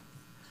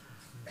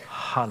Jesus.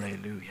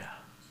 Hallelujah.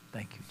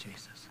 Thank you,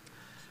 Jesus.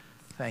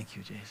 Thank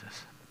you,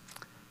 Jesus.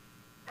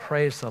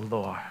 Praise the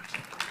Lord.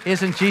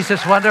 Isn't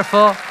Jesus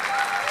wonderful?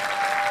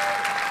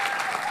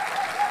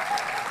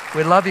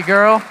 We love you,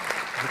 girl.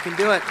 You can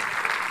do it.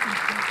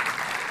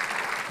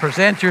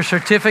 Present your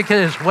certificate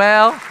as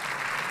well.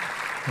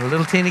 A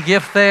little teeny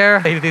gift there.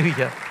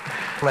 Hallelujah.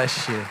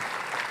 Bless you.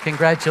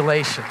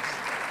 Congratulations.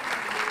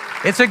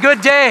 It's a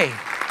good day.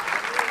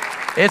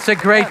 It's a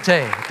great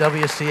day,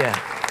 WCF.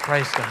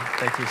 Praise God.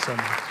 Thank you so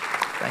much.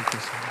 Thank you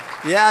so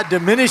much. Yeah,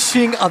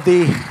 diminishing of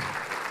the,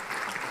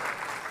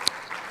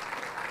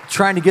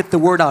 trying to get the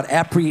word out,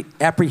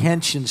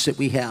 apprehensions that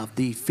we have,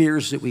 the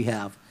fears that we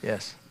have.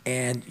 Yes.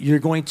 And you're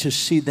going to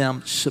see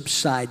them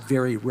subside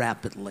very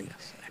rapidly.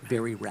 Yes.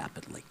 Very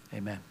rapidly.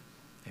 Amen.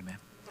 Amen.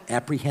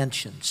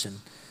 Apprehensions and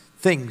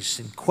things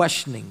and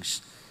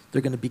questionings,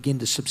 they're going to begin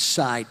to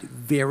subside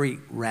very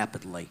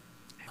rapidly.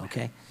 Amen.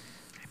 Okay?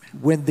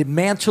 Amen. When the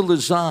mantle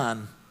is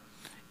on,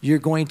 you're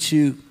going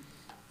to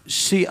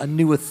see a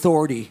new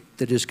authority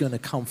that is going to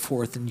come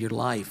forth in your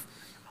life.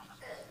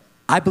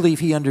 I believe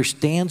he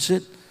understands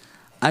it.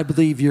 I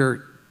believe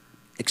you're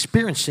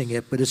experiencing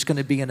it, but it's going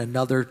to be in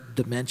another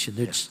dimension.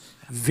 It's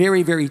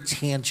very, very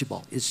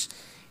tangible.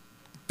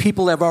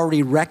 People have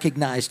already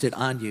recognized it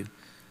on you,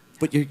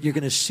 but you're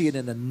going to see it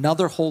in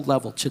another whole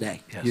level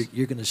today. Yes.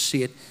 You're going to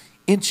see it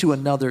into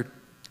another,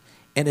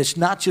 and it's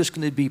not just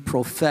going to be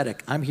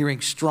prophetic. I'm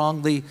hearing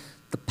strongly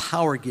the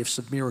power gifts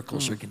of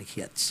miracles are going to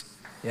hit.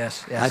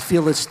 Yes, yes. I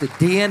feel it's the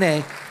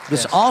DNA.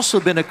 There's also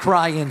been a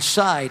cry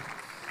inside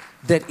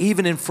that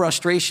even in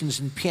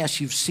frustrations in past,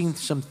 you've seen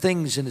some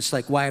things, and it's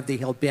like, why have they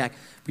held back?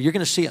 But you're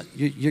going to see it.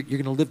 You're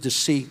going to live to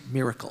see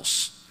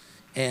miracles.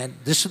 And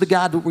this is the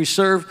God that we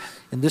serve,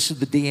 and this is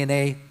the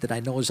DNA that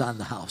I know is on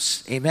the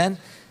house. Amen?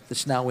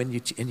 That's now in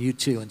you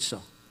too. And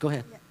so, go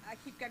ahead. Yeah, I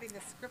keep getting the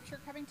scripture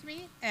coming to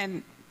me,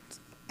 and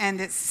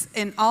it's,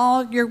 in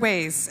all your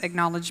ways,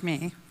 acknowledge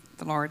me,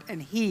 the Lord,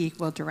 and he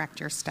will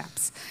direct your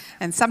steps.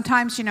 And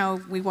sometimes,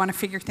 we want to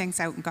figure things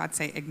out, and God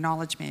say,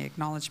 acknowledge me,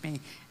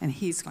 and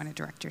he's going to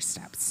direct your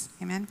steps.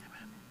 Amen?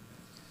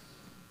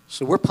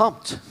 So we're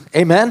pumped.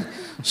 Amen?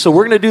 So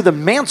we're going to do the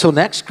mantle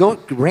next.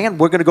 Rand,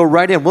 we're going to go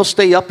right in. We'll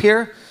stay up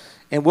here,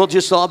 and we'll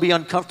just all be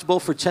uncomfortable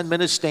for 10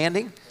 minutes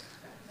standing.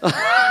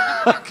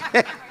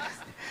 Okay.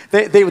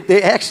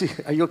 They actually,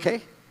 are you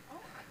okay?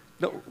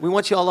 No, we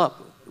want you all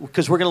up,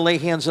 because we're going to lay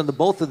hands on the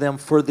both of them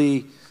for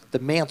the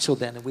mantle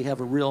then, and we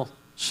have a real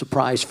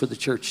surprise for the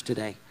church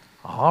today.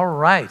 All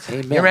right.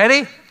 Amen. You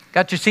ready?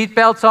 Got your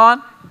seatbelts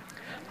on?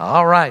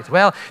 All right.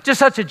 Well, just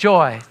such a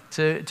joy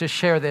to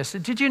share this.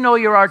 Did you know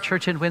you're our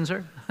church in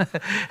Windsor?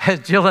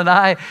 Jill and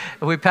I,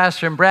 we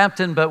pastor in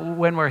Brampton, but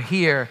when we're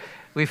here,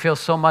 we feel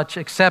so much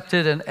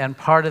accepted and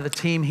part of the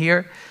team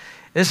here.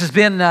 This has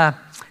been,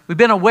 we've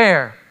been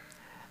aware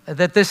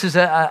that this is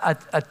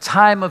a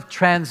time of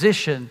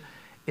transition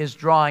is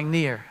drawing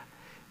near.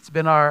 It's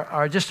been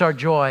our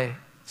joy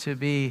to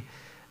be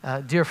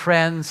dear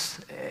friends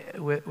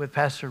with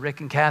Pastor Rick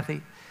and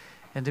Kathy,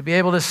 and to be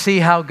able to see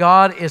how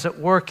God is at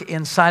work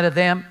inside of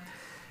them.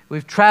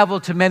 We've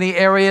traveled to many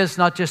areas,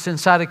 not just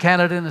inside of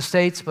Canada and the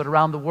States, but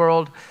around the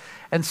world,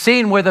 and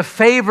seen where the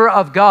favor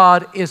of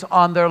God is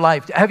on their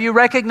life. Have you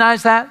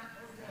recognized that?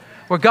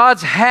 Where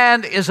God's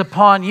hand is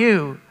upon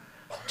you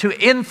to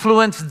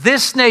influence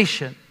this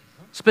nation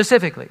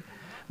specifically,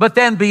 but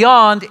then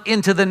beyond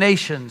into the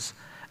nations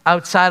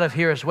outside of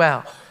here as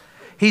well.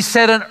 He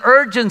set an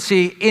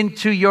urgency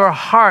into your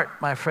heart,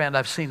 my friend.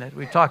 I've seen it.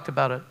 We talked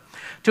about it.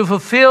 To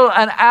fulfill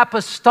an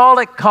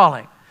apostolic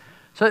calling.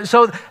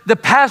 So the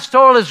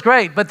pastoral is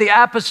great, but the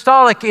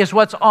apostolic is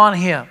what's on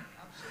him.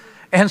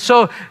 And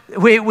so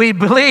we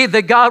believe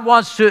that God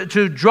wants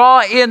to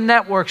draw in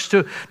networks,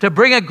 to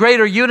bring a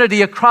greater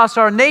unity across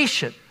our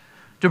nation,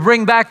 to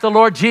bring back the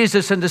Lord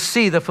Jesus and to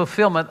see the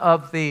fulfillment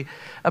of the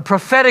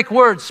prophetic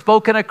words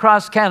spoken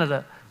across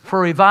Canada for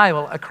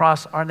revival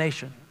across our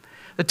nation.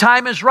 The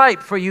time is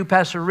right for you,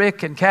 Pastor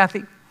Rick and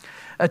Kathy,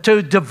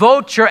 to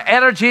devote your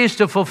energies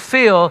to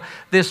fulfill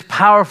this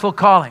powerful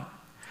calling.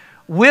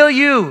 Will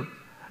you,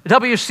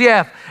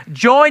 WCF,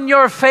 join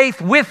your faith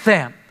with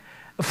them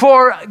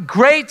for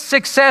great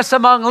success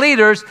among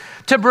leaders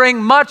to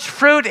bring much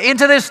fruit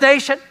into this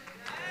nation?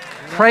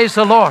 Praise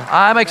the Lord.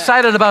 I'm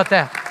excited about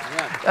that.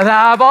 And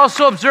I've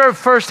also observed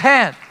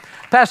firsthand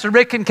Pastor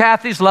Rick and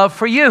Kathy's love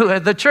for you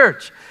and the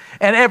church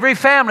and every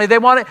family. They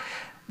want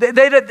it.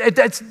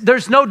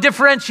 There's no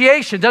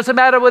differentiation. Doesn't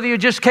matter whether you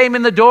just came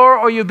in the door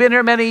or you've been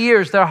here many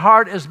years. Their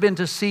heart has been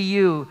to see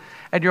you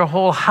and your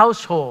whole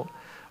household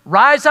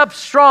rise up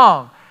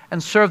strong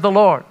and serve the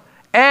Lord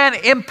and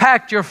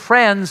impact your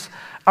friends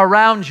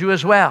around you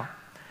as well.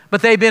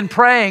 But they've been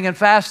praying and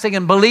fasting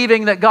and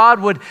believing that God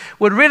would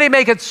really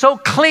make it so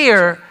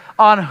clear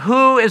on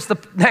who is the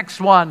next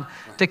one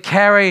to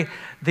carry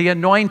the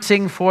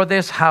anointing for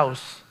this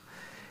house.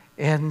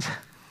 And,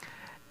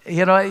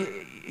 you know,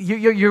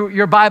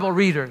 you're Bible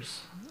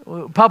readers,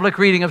 public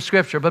reading of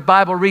Scripture, but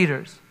Bible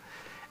readers.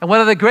 And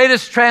one of the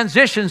greatest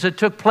transitions that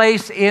took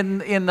place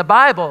in the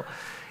Bible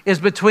is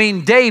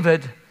between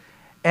David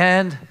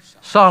and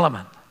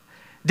Solomon.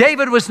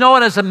 David was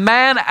known as a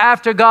man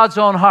after God's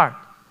own heart.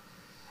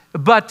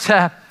 But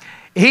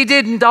he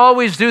didn't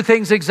always do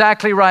things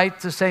exactly right,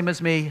 the same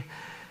as me.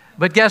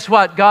 But guess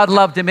what? God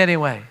loved him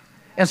anyway.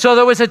 And so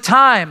there was a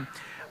time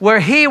where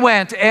he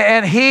went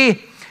and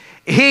he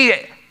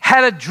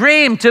had a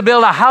dream to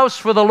build a house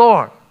for the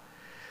Lord.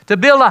 To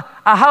build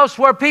a house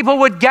where people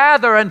would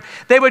gather and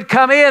they would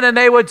come in and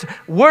they would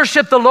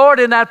worship the Lord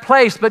in that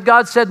place. But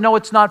God said, no,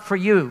 it's not for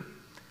you.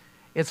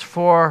 It's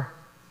for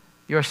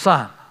your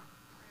son.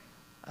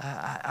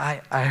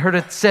 I heard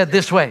it said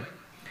this way.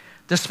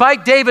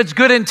 Despite David's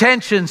good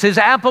intentions, his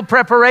ample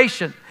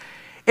preparation,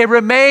 it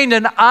remained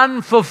an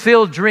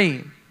unfulfilled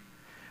dream.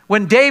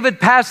 When David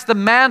passed the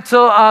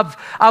mantle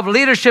of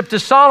leadership to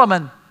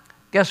Solomon,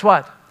 guess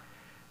what?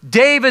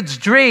 David's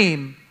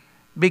dream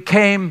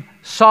became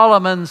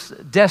Solomon's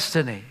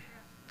destiny.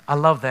 I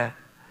love that.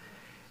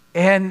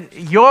 And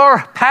your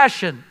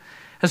passion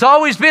has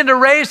always been to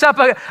raise up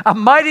a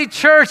mighty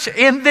church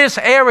in this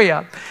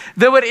area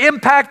that would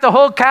impact the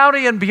whole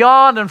county and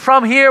beyond, and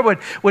from here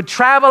would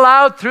travel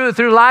out through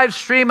live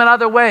stream and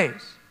other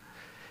ways.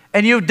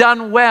 And you've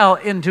done well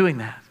in doing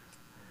that.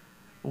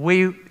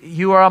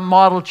 You are a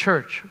model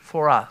church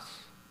for us.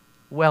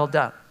 Well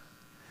done.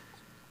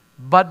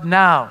 But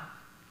now,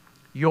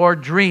 your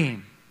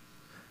dream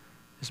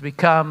has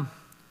become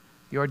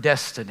your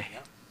destiny.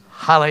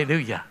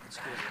 Hallelujah.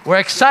 We're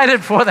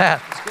excited for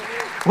that.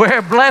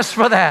 We're blessed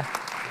for that.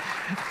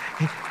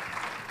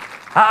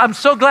 I'm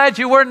so glad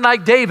you weren't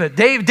like David.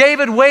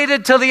 David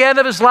waited till the end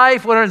of his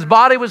life when his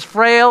body was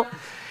frail.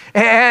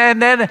 And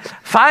then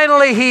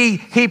finally he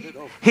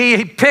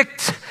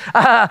picked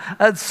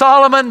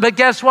Solomon. But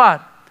guess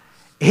what?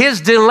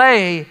 His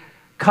delay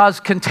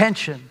caused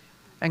contention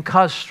and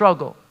caused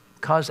struggle,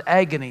 caused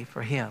agony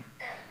for him.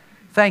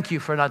 Thank you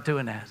for not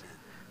doing that.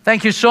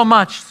 Thank you so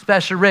much,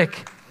 Pastor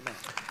Rick,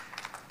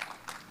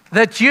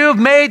 that you've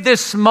made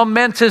this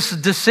momentous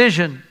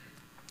decision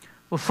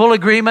with full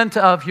agreement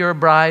of your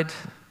bride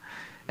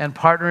and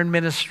partner in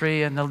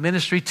ministry and the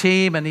ministry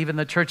team and even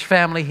the church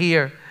family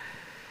here,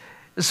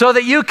 so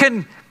that you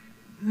can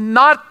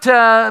not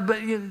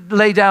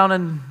lay down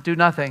and do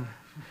nothing,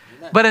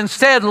 but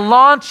instead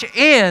launch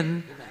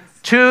in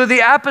to the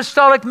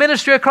apostolic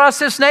ministry across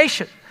this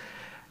nation.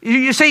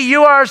 You see,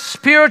 you are a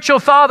spiritual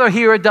father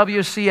here at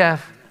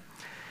WCF,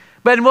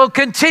 but we'll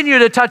continue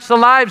to touch the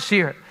lives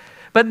here.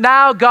 But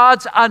now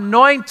God's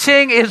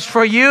anointing is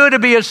for you to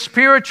be a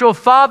spiritual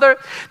father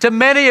to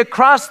many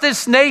across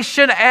this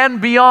nation and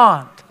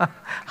beyond.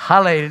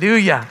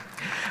 Hallelujah.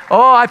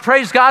 Oh, I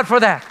praise God for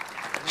that.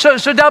 So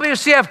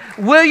WCF,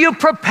 will you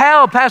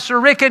propel Pastor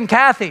Rick and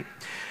Kathy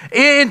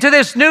into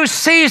this new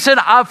season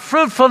of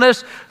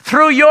fruitfulness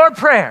through your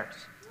prayers?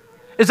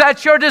 Is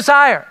that your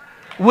desire?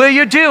 Will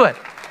you do it?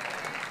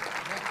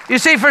 You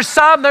see, for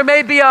some, there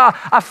may be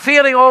a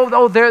feeling,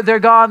 they're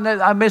gone,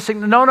 I'm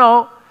missing.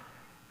 No.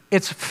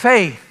 It's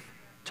faith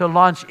to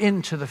launch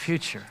into the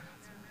future.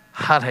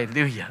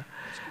 Hallelujah.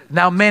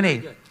 Now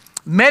many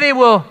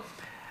will,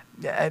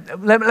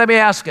 let me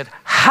ask it,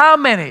 how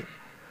many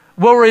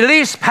will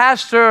release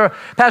Pastor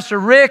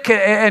Rick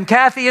and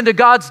Kathy into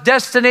God's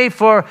destiny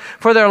for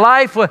their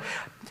life?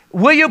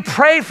 Will you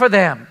pray for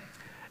them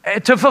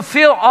to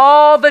fulfill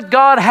all that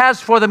God has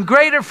for them,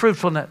 greater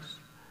fruitfulness,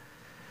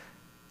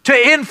 to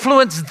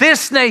influence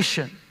this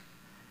nation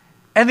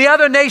and the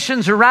other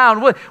nations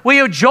around? Will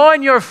you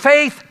join your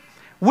faith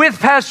with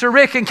Pastor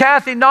Rick and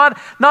Kathy, not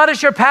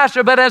as your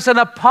pastor, but as an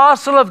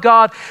apostle of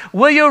God?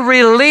 Will you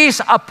release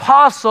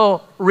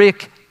Apostle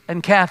Rick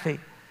and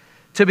Kathy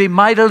to be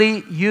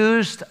mightily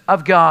used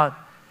of God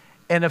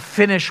and to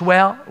finish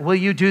well? Will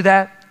you do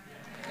that?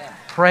 Amen.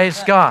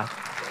 Praise God.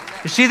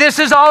 You see, this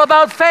is all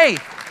about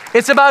faith.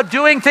 It's about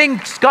doing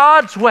things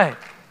God's way.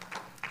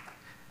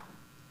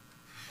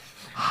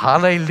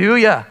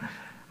 Hallelujah.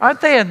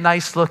 Aren't they a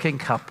nice looking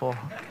couple?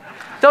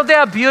 Don't they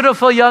have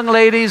beautiful young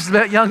ladies,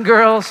 young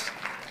girls?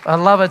 I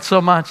love it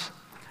so much.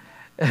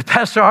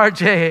 Pastor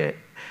RJ,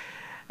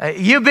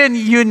 you've been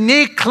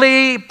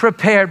uniquely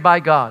prepared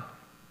by God.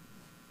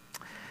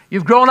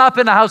 You've grown up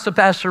in the house of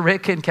Pastor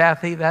Rick and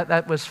Kathy.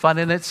 That was fun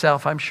in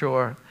itself, I'm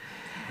sure.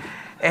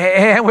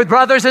 And with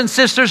brothers and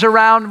sisters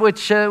around,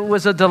 which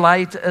was a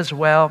delight as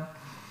well.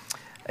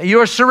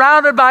 You're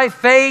surrounded by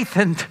faith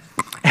and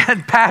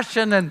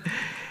passion. And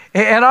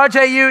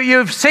RJ,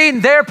 you've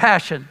seen their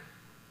passion.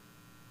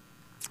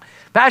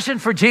 Passion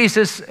for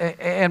Jesus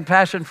and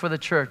passion for the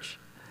church.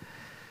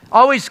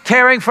 Always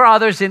caring for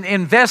others and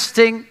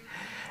investing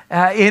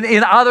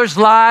in others'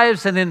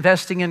 lives and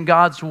investing in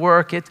God's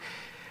work.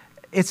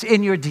 It's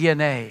in your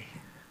DNA.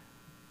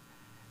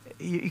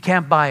 You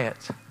can't buy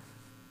it.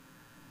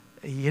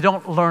 You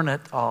don't learn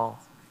it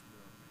all.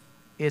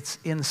 It's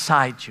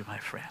inside you, my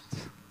friends.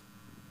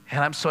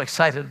 And I'm so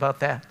excited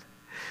about that.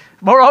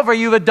 Moreover,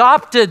 you've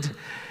adopted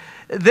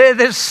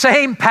this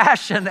same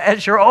passion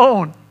as your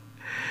own.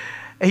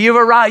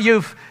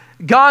 You've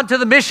gone to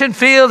the mission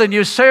field and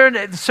you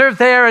served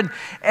there,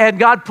 and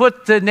God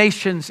put the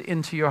nations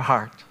into your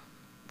heart.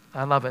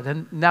 I love it.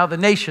 And now the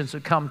nations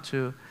have come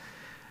to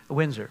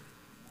Windsor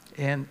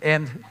and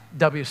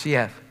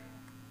WCF.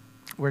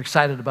 We're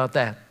excited about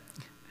that.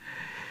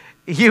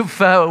 You've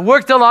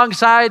worked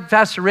alongside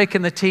Pastor Rick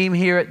and the team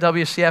here at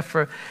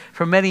WCF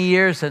for many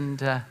years,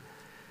 and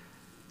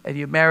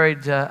you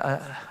married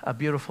a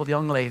beautiful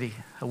young lady,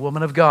 a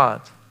woman of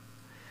God,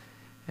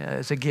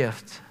 as a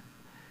gift.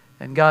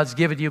 And God's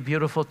given you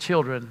beautiful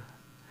children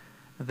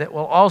that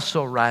will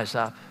also rise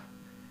up,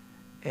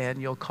 and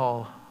you'll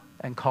call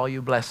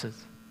you blessed.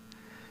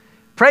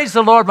 Praise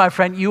the Lord, my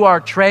friend. You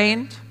are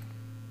trained,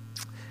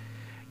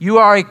 you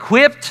are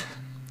equipped,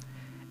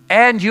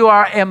 and you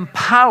are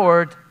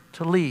empowered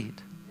to lead.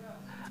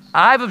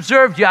 I've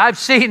observed you. I've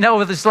seen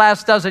over this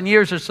last dozen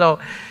years or so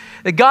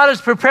that God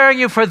is preparing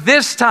you for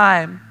this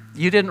time.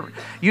 You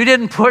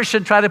didn't push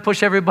and try to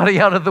push everybody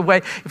out of the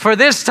way. For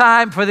this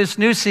time, for this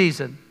new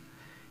season,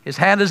 His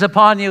hand is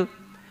upon you.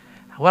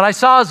 What I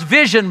saw is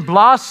vision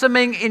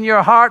blossoming in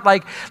your heart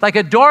like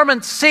a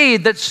dormant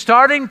seed that's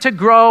starting to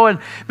grow and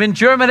been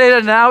germinated,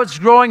 and now it's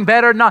growing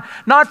better,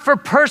 not for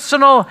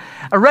personal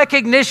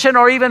recognition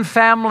or even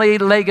family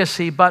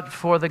legacy, but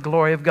for the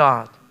glory of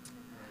God.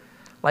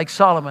 Like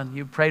Solomon,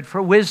 you prayed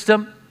for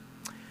wisdom,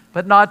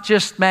 but not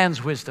just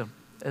man's wisdom,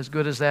 as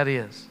good as that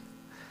is.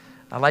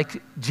 I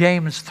like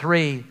James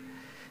 3. It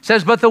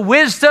says, but the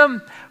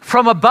wisdom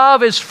from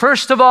above is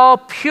first of all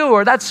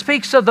pure. That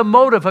speaks of the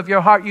motive of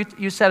your heart.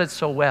 You said it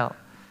so well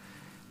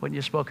when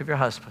you spoke of your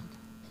husband.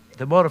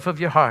 The motive of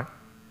your heart.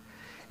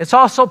 It's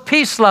also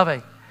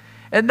peace-loving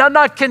and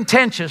not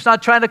contentious,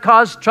 not trying to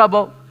cause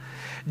trouble.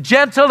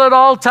 Gentle at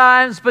all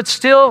times, but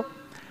still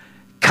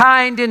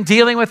kind in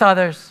dealing with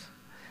others.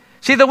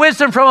 See, the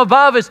wisdom from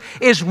above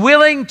is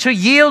willing to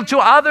yield to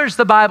others,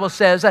 the Bible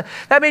says.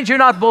 That means you're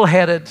not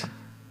bullheaded,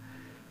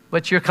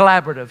 but you're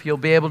collaborative. You'll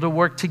be able to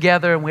work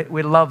together, and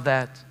we love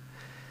that.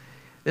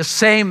 The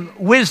same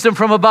wisdom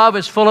from above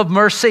is full of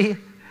mercy.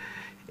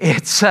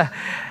 It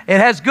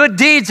has good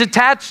deeds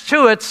attached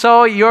to it,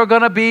 so you're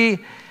going to be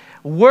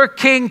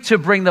working to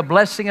bring the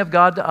blessing of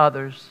God to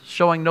others,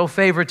 showing no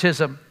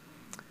favoritism,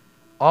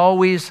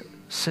 always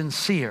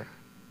sincere.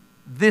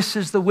 This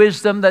is the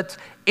wisdom that's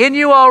in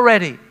you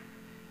already,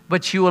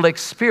 but you will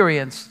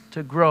experience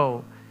to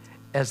grow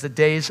as the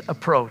days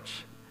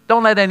approach.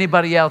 Don't let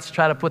anybody else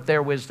try to put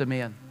their wisdom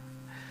in.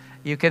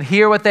 You can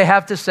hear what they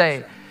have to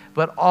say,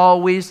 but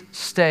always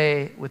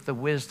stay with the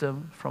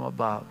wisdom from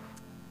above.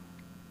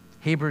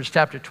 Hebrews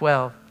chapter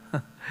 12.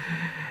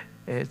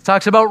 It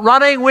talks about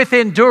running with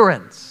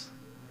endurance.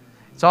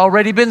 It's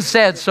already been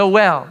said so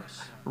well.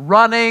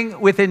 Running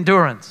with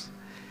endurance.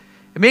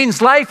 It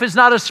means life is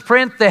not a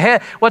sprint.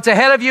 What's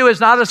ahead of you is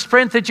not a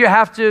sprint that you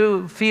have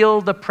to feel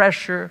the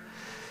pressure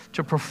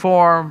to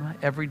perform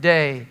every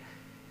day.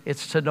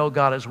 It's to know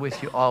God is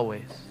with you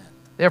always.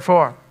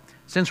 Therefore,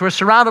 since we're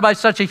surrounded by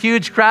such a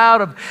huge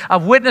crowd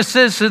of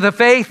witnesses to the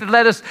faith,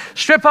 let us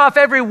strip off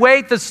every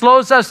weight that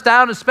slows us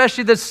down,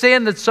 especially the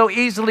sin that so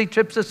easily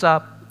trips us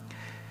up.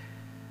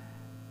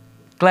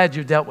 Glad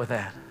you dealt with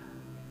that.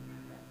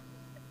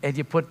 And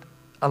you put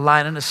a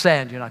line in the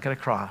sand you're not going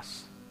to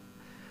cross.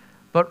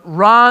 But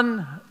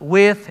run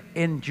with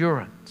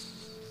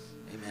endurance.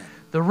 Amen.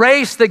 The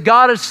race that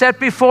God has set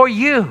before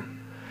you.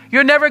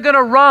 You're never going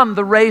to run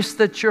the race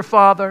that your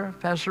father,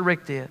 Pastor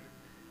Rick, did.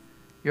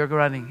 You're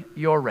running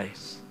your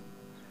race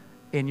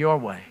in your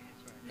way.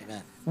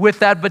 Amen. With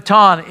that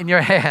baton in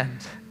your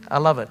hand. I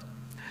love it.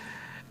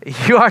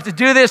 You are to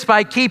do this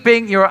by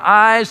keeping your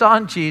eyes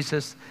on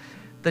Jesus,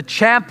 the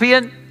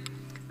champion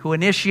who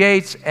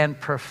initiates and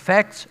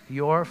perfects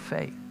your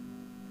faith.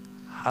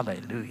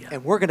 Hallelujah.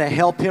 And we're going to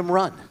help him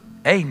run.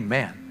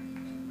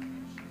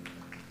 Amen.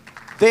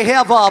 They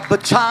have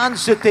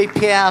batons that they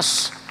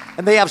pass,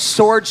 and they have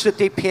swords that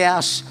they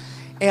pass.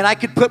 And I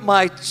could put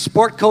my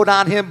sport coat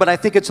on him, but I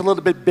think it's a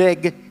little bit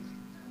big.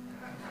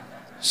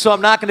 So I'm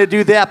not going to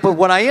do that. But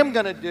what I am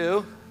going to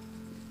do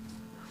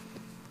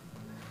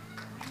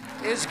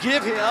is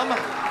give him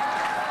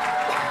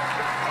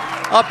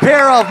a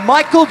pair of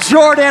Michael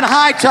Jordan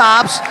high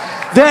tops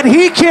that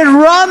he can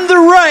run the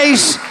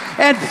race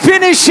and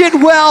finish it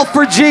well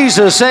for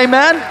Jesus.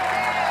 Amen?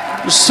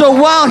 So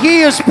while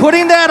he is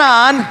putting that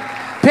on,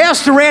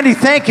 Pastor Randy,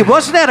 thank you.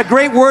 Wasn't that a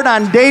great word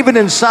on David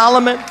and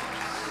Solomon?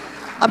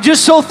 I'm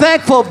just so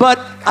thankful, but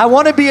I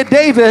want to be a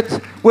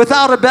David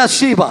without a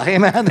Bathsheba.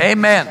 Amen.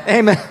 Amen.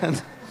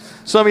 Amen.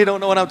 Some of you don't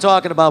know what I'm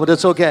talking about, but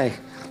it's okay.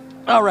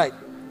 All right.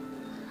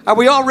 Are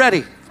we all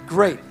ready?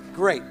 Great.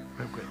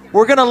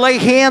 We're going to lay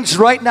hands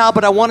right now,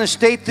 but I want to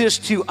state this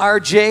to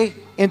RJ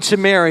and to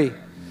Mary.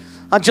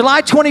 On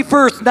July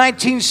 21st,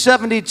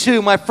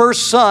 1972, my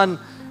first son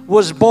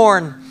was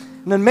born.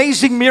 An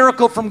amazing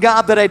miracle from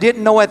God that I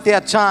didn't know at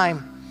that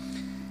time.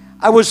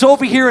 I was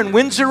over here in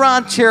Windsor,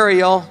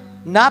 Ontario,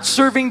 not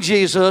serving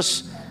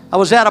Jesus. I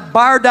was at a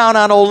bar down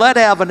on Olette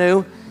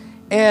Avenue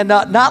and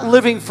not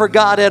living for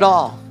God at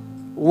all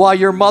while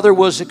your mother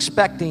was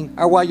expecting,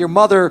 or while your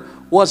mother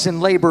was in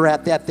labor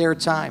at that there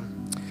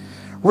time.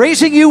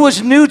 Raising you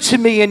was new to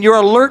me, and your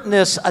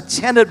alertness,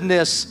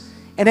 attentiveness,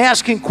 and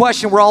asking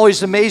questions were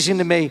always amazing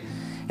to me.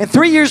 And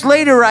 3 years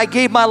later, I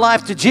gave my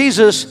life to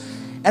Jesus,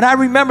 and I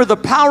remember the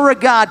power of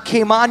God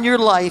came on your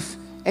life,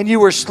 and you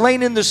were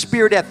slain in the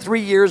Spirit at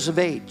 3 years of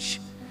age.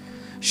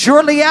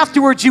 Shortly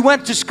afterwards, you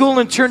went to school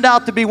and turned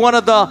out to be one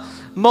of the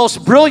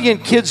most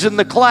brilliant kids in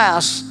the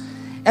class.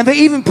 And they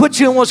even put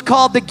you in what's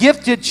called the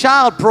Gifted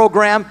Child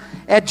Program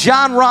at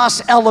John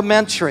Ross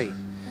Elementary.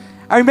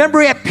 I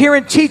remember at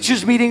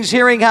parent-teachers meetings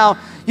hearing how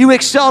you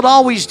excelled,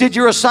 always did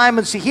your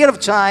assignments ahead of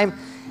time,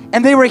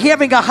 and they were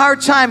having a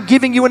hard time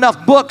giving you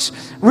enough books,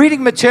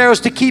 reading materials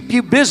to keep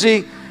you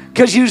busy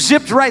because you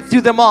zipped right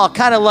through them all.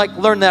 Kind of like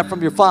learn that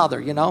from your father,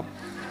 you know.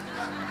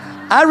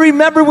 I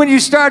remember when you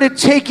started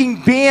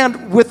taking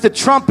band with the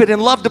trumpet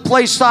and loved to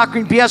play soccer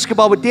and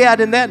basketball with Dad,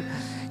 and then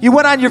you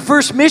went on your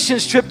first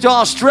missions trip to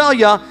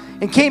Australia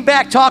and came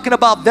back talking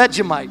about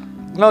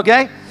Vegemite,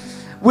 okay,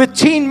 with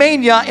Teen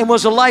Mania, and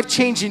was a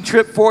life-changing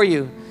trip for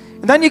you.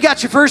 And then you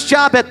got your first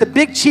job at the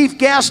Big Chief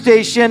gas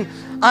station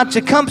on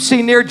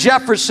Tecumseh near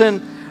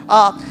Jefferson.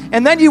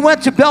 And then you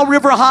went to Bell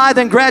River High,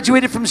 then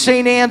graduated from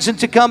St. Anne's in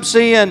Tecumseh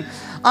and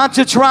on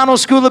to Toronto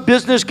School of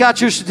Business, got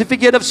your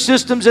certificate of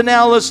systems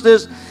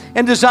analysis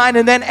and design.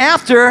 And then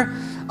after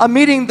a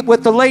meeting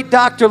with the late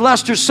Dr.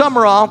 Lester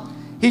Summerall,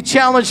 he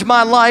challenged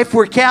my life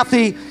where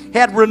Kathy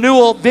had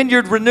renewal,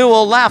 Vineyard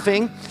Renewal,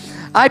 laughing.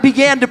 I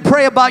began to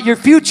pray about your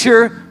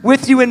future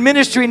with you in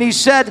ministry, and he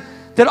said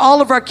that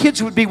all of our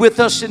kids would be with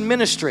us in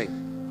ministry.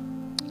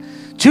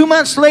 2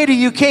 months later,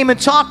 you came and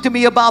talked to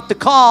me about the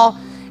call,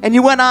 and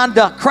you went on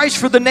to Christ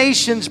for the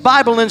Nations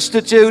Bible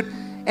Institute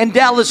in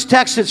Dallas,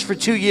 Texas for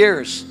 2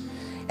 years.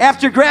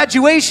 After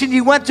graduation,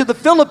 you went to the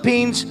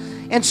Philippines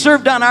and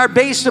served on our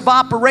base of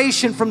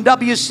operation from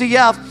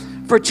WCF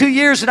for 2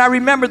 years, and I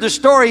remember the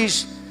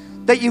stories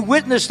that you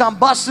witnessed on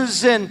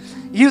buses and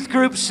youth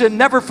groups, and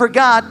never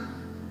forgot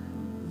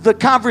the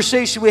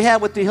conversation we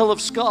had with the Hill of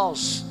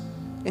Skulls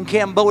in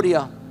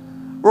Cambodia,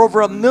 where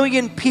over 1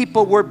 million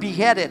people were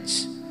beheaded.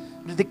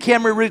 The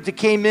camera route that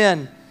came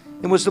in,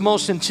 it was the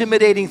most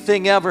intimidating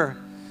thing ever.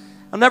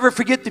 I'll never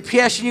forget the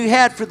passion you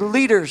had for the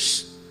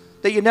leaders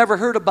that you never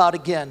heard about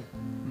again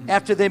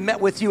after they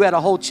met with you at a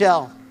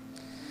hotel.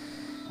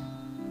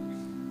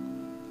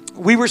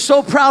 We were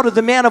so proud of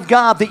the man of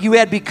God that you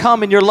had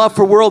become, and your love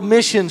for world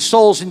missions,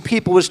 souls, and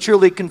people was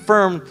truly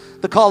confirmed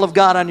the call of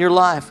God on your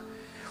life.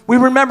 We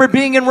remember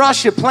being in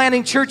Russia,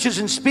 planting churches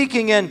and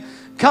speaking, and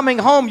coming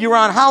home. You were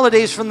on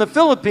holidays from the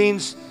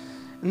Philippines,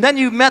 and then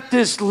you met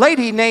this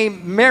lady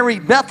named Mary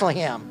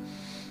Bethlehem,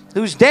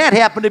 whose dad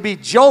happened to be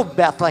Joe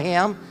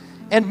Bethlehem,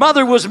 and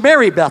mother was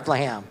Mary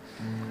Bethlehem.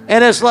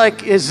 And it's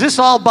like, is this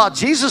all about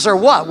Jesus or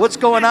what? What's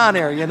going on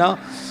here, you know?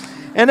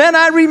 And then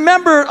I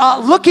remember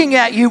looking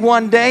at you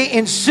one day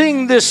and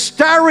seeing this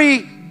starry,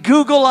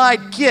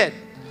 Google-eyed kid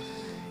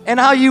and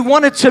how you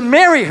wanted to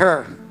marry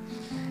her.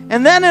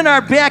 And then in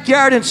our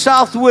backyard in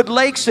Southwood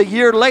Lakes a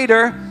year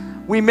later,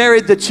 we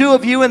married the two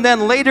of you, and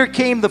then later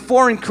came the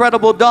 4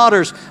 incredible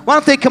daughters. Why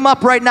don't they come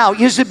up right now?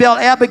 Isabel,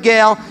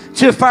 Abigail,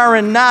 Tifar,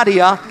 and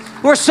Nadia,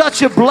 who are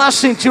such a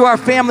blessing to our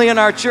family and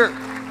our church.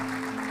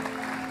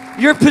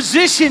 Your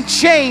position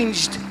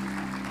changed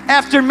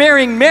after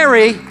marrying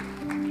Mary,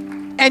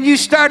 and you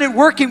started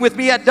working with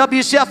me at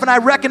WCF, and I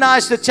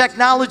recognized the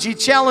technology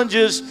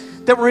challenges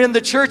that were in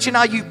the church and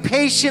how you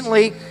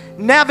patiently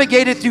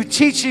navigated through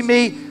teaching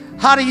me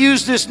how to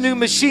use this new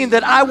machine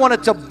that I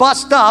wanted to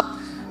bust up,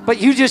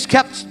 but you just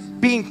kept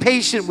being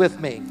patient with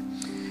me.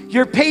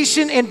 Your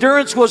patient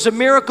endurance was a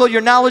miracle.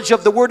 Your knowledge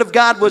of the Word of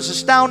God was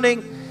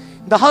astounding.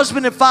 The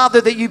husband and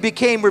father that you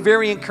became were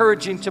very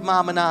encouraging to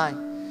Mom and I.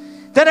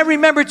 Then I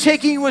remember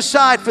taking you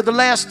aside for the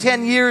last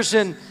 10 years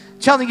and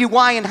telling you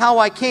why and how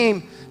I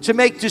came to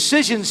make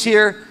decisions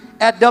here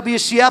at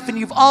WCF, and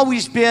you've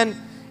always been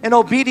an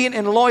obedient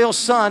and loyal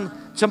son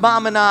to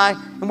Mom and I,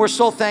 and we're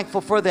so thankful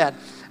for that.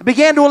 I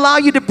began to allow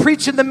you to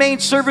preach in the main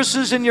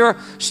services, and your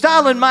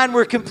style and mine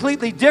were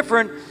completely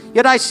different,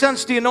 yet I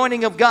sensed the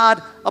anointing of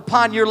God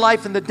upon your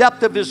life, and the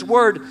depth of His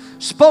Word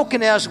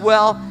spoken as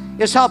well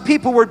is how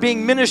people were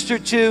being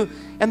ministered to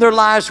and their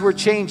lives were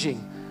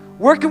changing.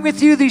 Working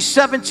with you these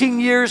 17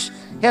 years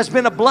has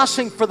been a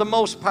blessing for the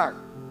most part.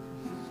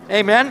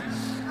 Amen.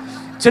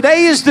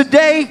 Today is the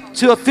day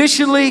to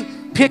officially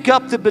pick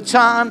up the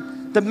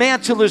baton. The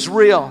mantle is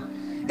real.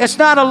 It's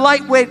not a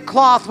lightweight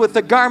cloth with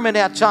a garment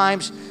at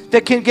times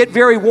that can get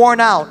very worn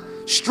out.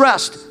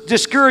 stressed,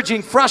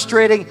 discouraging,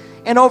 frustrating,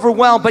 and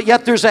overwhelmed, but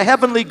yet there's a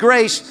heavenly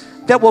grace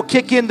that will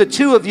kick in the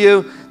two of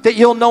you that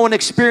you'll know and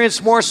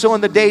experience more so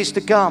in the days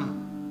to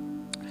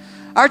come.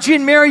 Archie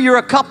and Mary, you're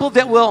a couple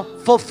that will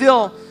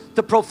fulfill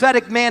the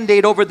prophetic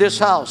mandate over this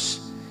house.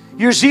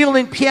 Your zeal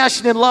and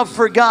passion and love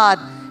for God,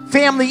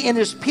 family and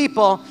His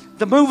people,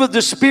 the move of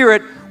the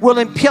Spirit will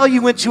impel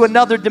you into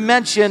another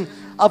dimension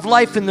of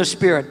life in the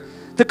Spirit.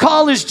 The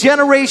call is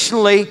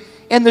generationally,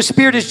 and the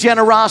Spirit is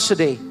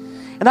generosity.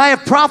 And I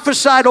have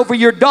prophesied over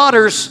your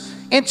daughters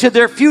into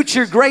their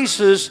future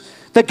graces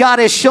that God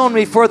has shown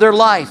me for their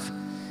life.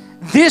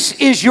 This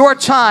is your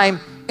time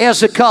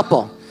as a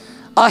couple.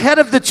 Ahead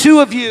of the two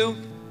of you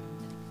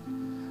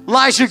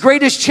lies your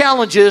greatest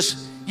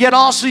challenges, yet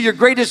also your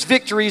greatest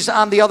victories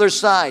on the other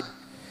side.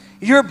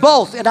 You're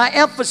both, and I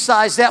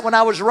emphasized that when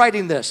I was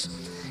writing this,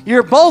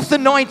 you're both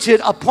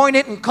anointed,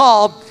 appointed, and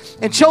called,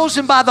 and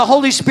chosen by the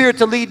Holy Spirit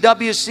to lead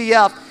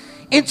WCF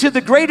into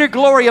the greater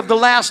glory of the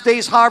last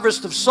days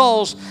harvest of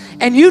souls.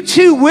 And you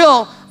too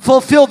will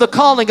fulfill the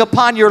calling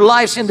upon your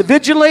lives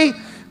individually,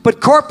 but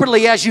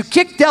corporately. As you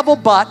kick devil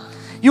butt,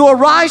 you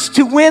arise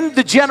to win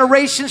the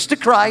generations to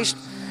Christ,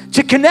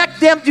 to connect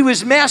them to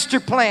His master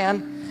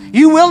plan.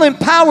 You will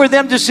empower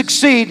them to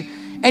succeed,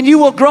 and you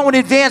will grow and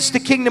advance the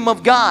kingdom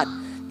of God.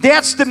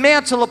 That's the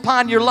mantle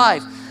upon your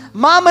life.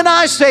 Mom and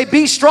I say,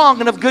 be strong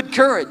and of good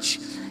courage.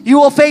 You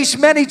will face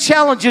many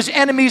challenges,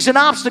 enemies, and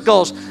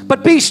obstacles,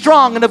 but be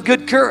strong and of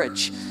good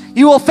courage.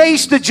 You will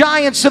face the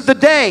giants of the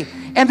day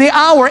and the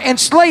hour and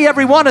slay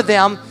every one of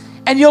them,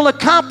 and you'll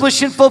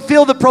accomplish and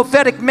fulfill the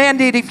prophetic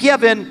mandate you've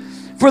given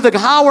for the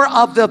power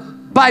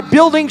of by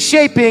building,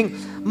 shaping,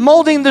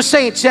 molding the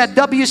saints at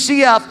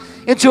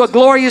WCF into a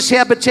glorious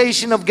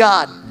habitation of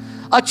God,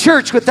 a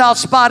church without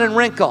spot and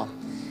wrinkle.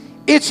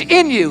 It's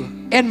in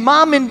you, and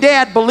Mom and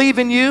Dad believe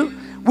in you.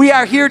 We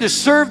are here to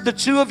serve the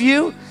two of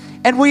you,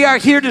 and we are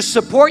here to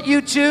support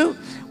you too.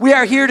 We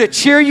are here to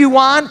cheer you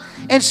on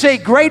and say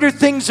greater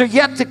things are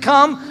yet to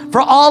come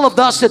for all of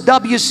us at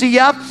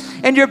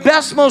WCF, and your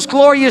best, most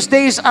glorious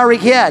days are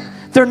ahead.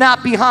 They're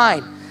not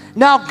behind.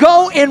 Now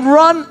go and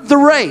run the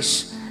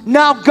race.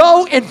 Now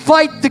go and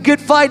fight the good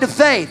fight of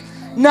faith.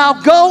 Now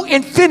go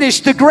and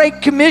finish the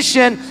Great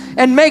Commission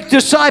and make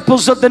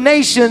disciples of the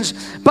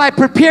nations by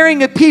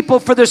preparing a people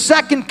for the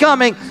second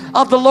coming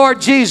of the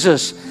Lord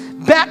Jesus,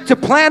 back to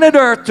planet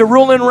Earth to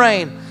rule and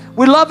reign.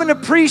 We love and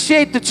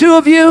appreciate the two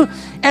of you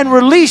and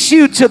release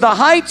you to the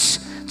heights,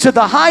 to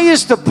the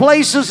highest of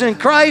places in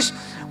Christ.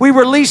 We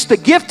release the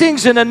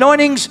giftings and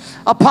anointings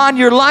upon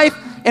your life,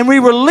 and we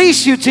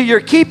release you to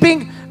your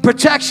keeping,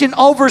 protection,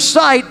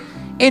 oversight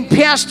in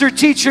pastor,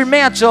 teacher,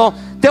 mantle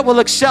that will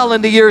excel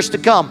in the years to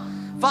come.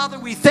 Father,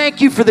 we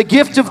thank you for the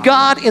gift of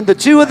God in the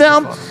two of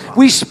them.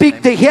 We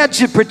speak the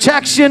hedge of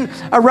protection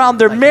around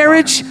their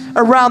marriage,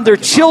 around their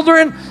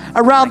children,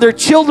 around their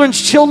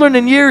children's children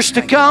in years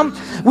to come.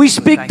 We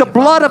speak the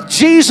blood of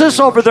Jesus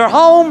over their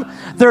home,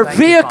 their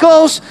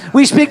vehicles.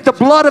 We speak the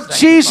blood of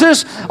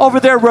Jesus over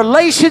their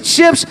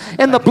relationships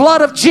and the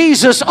blood of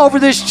Jesus over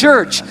this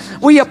church.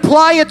 We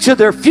apply it to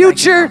their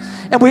future,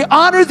 and we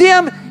honor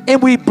them,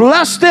 and we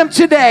bless them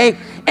today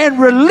and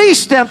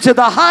release them to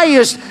the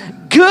highest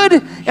good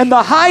and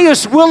the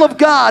highest will of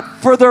God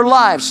for their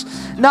lives.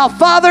 Now,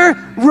 Father,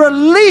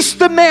 release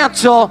the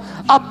mantle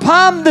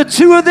upon the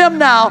two of them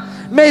now.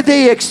 May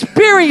they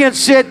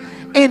experience it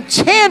in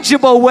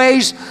tangible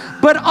ways,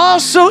 but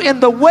also in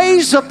the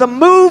ways of the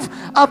move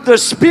of the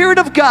Spirit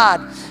of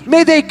God.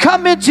 May they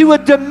come into a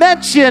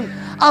dimension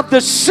of the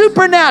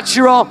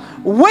supernatural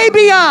way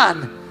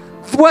beyond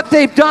what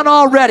they've done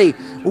already,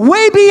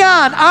 way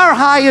beyond our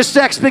highest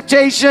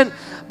expectation,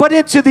 but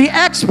into the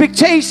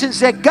expectations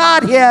that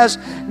God has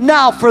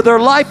now for their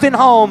life and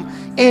home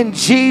in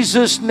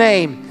Jesus'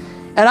 name.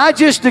 And I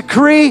just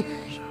decree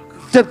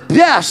the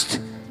best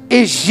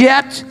is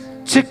yet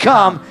to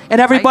come. And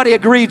everybody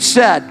agreed,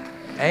 said,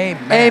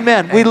 Amen.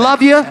 Amen. We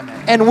love you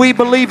and we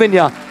believe in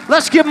you.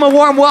 Let's give them a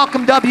warm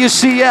welcome,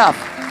 WCF.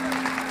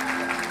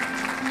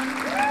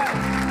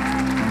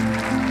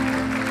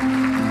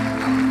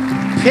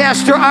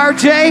 Pastor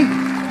RJ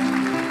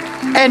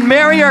and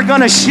Mary are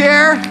going to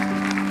share.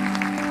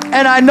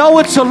 And I know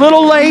it's a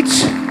little late,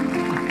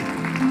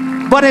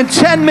 but in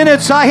 10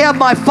 minutes I have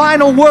my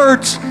final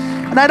words.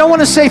 And I don't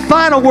want to say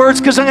final words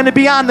because I'm going to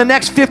be on the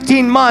next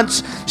 15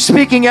 months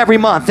speaking every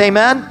month.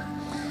 Amen?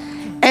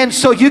 And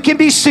so you can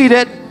be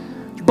seated,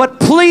 but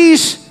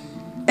please,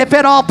 if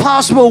at all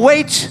possible,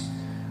 wait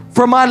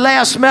for my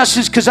last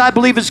message because I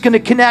believe it's going to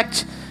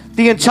connect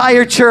the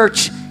entire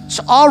church. It's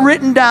all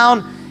written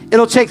down.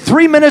 It'll take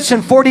 3 minutes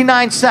and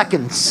 49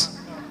 seconds.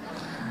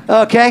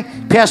 Okay?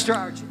 Pastor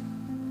RJ.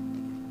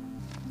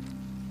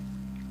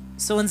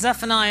 So in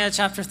Zephaniah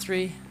chapter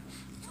 3,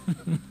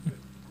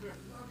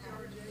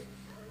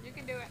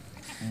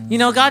 you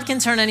know, God can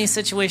turn any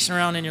situation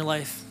around in your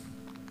life.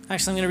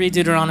 Actually, I'm going to read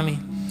Deuteronomy.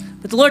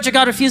 But the Lord your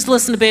God refused to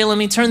listen to Balaam.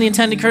 He turned the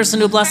intended curse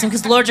into a blessing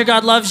because the Lord your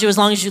God loves you as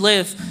long as you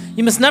live.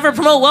 You must never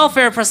promote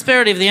welfare or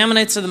prosperity of the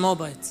Ammonites or the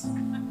Moabites.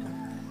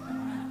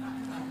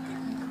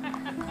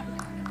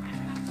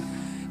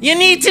 You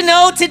need to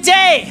know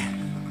today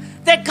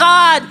that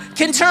God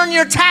can turn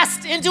your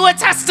test into a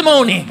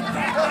testimony.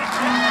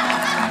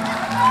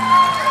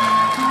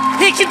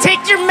 He can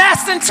take your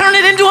mess and turn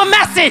it into a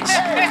message.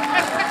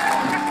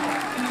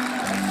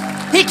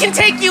 He can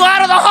take you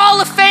out of the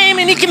Hall of Fame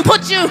and he can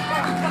put you...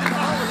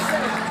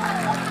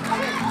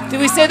 Did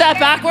we say that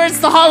backwards?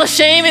 The Hall of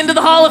Shame into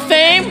the Hall of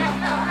Fame?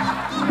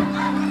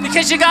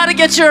 Because you got to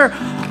get your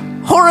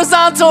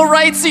horizontal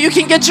right so you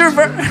can get your...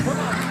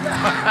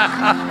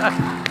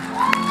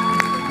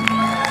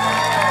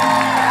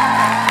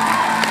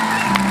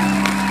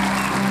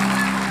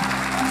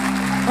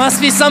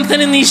 Must be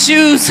something in these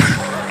shoes.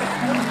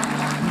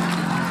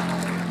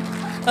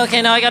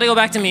 Okay, now I gotta go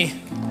back to me.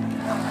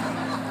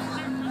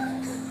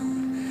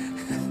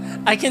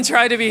 I can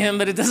try to be him,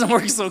 but it doesn't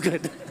work so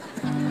good.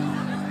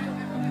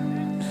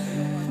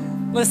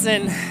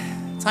 Listen,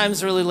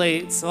 time's really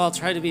late, so I'll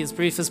try to be as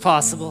brief as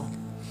possible.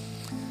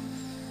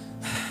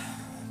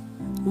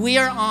 We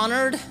are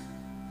honored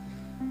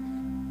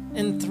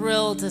and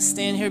thrilled to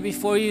stand here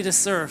before you to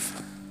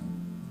serve.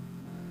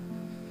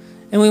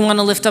 And we want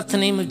to lift up the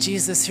name of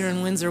Jesus here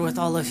in Windsor with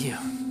all of you.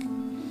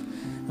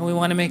 And we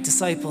want to make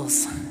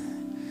disciples.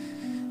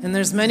 And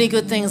there's many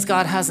good things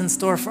God has in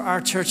store for our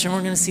church, and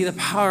we're going to see the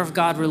power of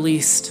God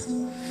released.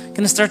 I'm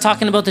going to start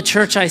talking about the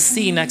church I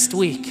see next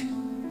week.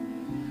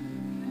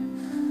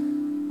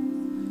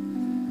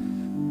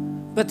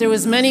 But there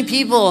was many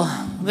people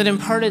that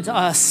imparted to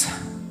us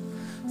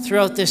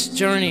throughout this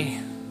journey,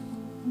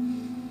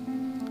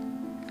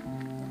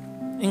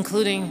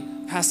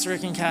 including Pastor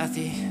Rick and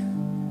Kathy,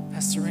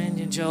 Pastor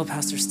Randy and Joe,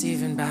 Pastor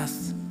Steve and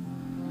Beth,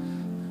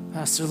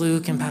 Pastor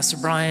Luke and Pastor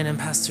Brian and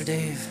Pastor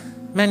Dave.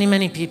 Many,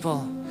 many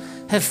people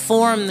have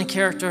formed the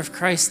character of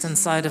Christ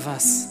inside of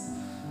us.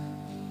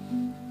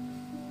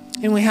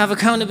 And we have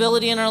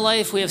accountability in our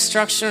life. We have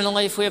structure in our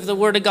life. We have the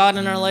Word of God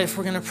in our life.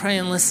 We're going to pray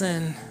and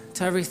listen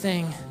to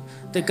everything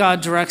that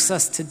God directs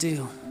us to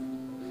do.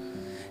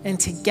 And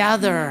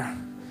together,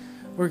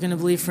 we're going to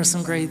believe for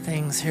some great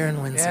things here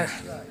in Windsor.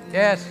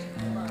 Yes. Yes.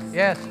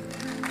 Yes.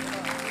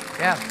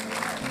 Yeah.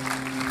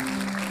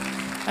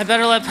 I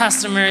better let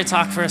Pastor Mary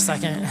talk for a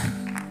second.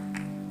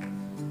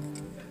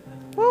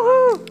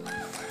 Woohoo!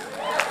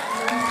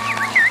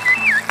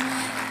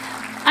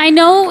 I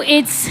know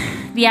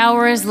the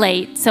hour is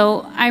late,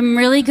 so I'm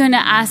really going to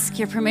ask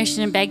your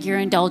permission and beg your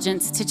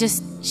indulgence to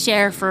just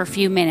share for a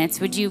few minutes.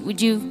 Would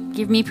you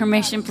give me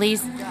permission,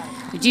 please?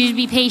 Would you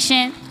be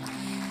patient?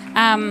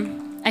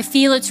 I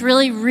feel it's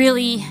really,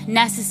 really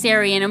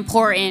necessary and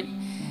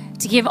important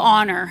to give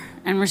honor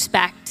and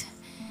respect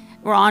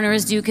where honor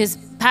is due, because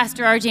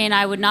Pastor RJ and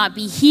I would not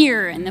be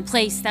here in the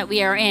place that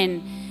we are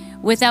in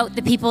without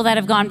the people that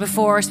have gone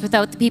before us,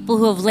 without the people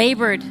who have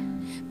labored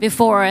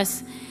before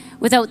us,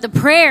 without the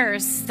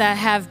prayers that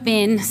have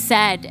been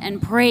said and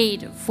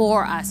prayed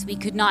for us. We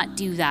could not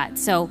do that.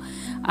 So,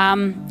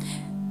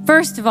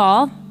 first of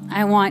all,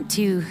 I want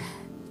to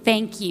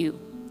thank you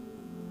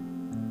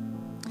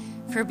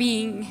for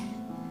being...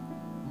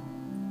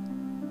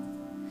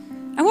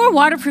 I wore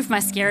waterproof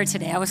mascara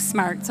today. I was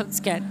smart, so it's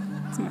good.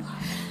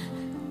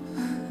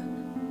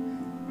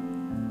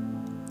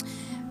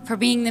 For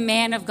being the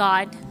man of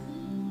God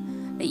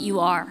that you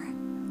are.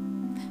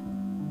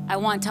 I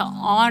want to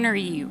honor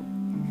you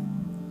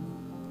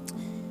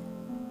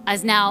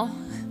as now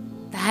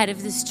the head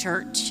of this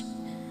church,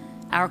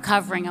 our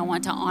covering. I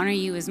want to honor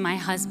you as my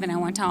husband. I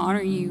want to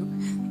honor you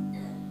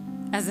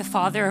as the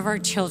father of our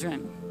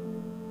children.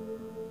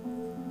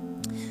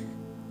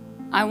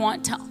 I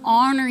want to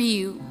honor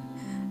you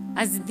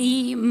as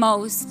the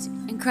most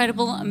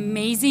incredible,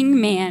 amazing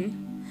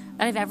man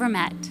that I've ever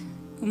met,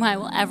 whom I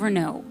will ever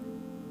know.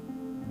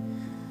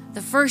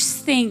 The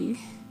first thing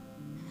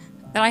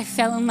that I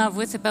fell in love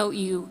with about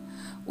you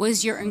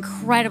was your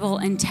incredible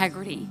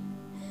integrity.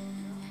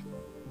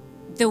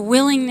 The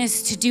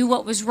willingness to do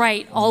what was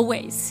right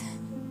always,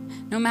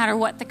 no matter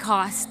what the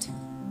cost.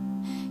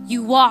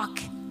 You walk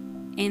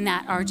in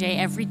that, RJ,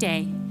 every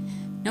day,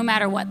 no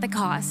matter what the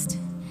cost.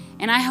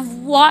 And I have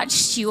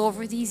watched you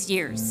over these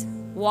years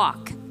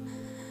walk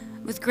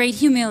with great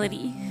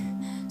humility,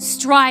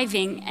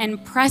 striving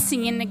and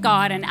pressing into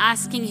God and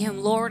asking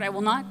Him, Lord, I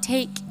will not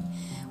take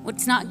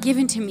what's not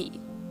given to me.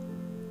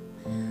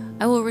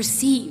 I will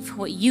receive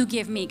what you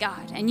give me,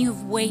 God. And you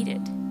have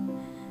waited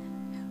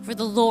for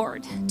the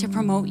Lord to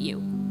promote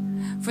you,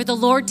 for the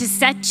Lord to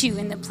set you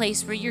in the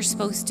place where you're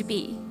supposed to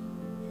be.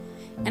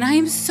 And I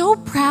am so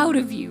proud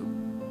of you,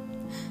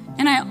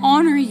 and I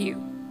honor you,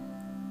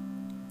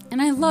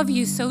 and I love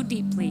you so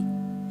deeply.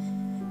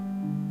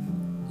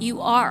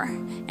 You are,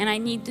 and I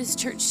need this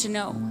church to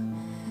know,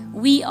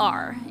 we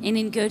are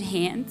in good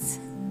hands,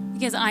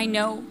 because I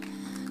know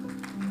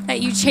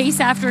that you chase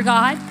after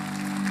God,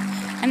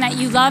 and that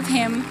you love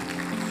Him,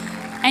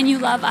 and you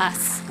love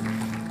us.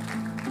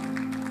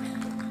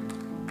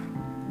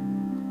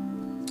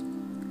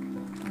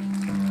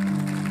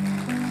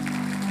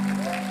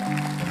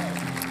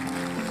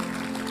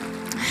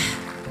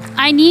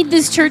 I need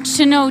this church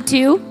to know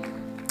too,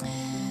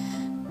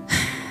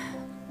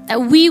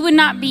 that we would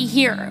not be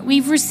here.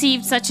 We've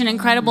received such an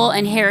incredible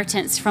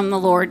inheritance from the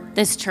Lord,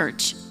 this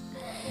church,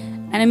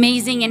 an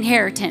amazing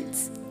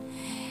inheritance.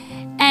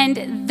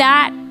 And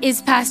that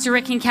is Pastor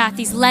Rick and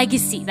Kathy's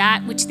legacy,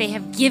 that which they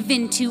have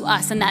given to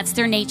us, and that's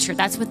their nature.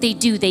 That's what they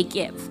do, they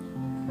give.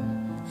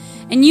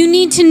 And you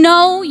need to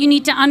know, you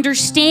need to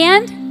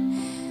understand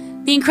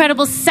the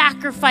incredible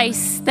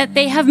sacrifice that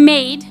they have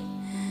made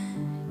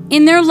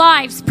in their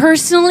lives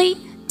personally,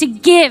 to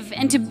give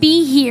and to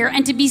be here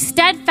and to be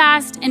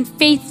steadfast and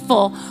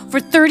faithful for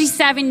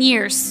 37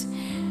 years.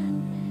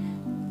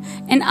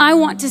 And I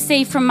want to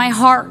say from my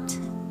heart,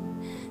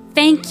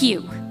 thank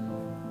you.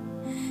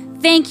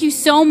 Thank you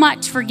so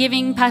much for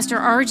giving Pastor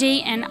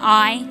RJ and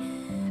I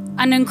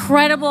an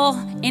incredible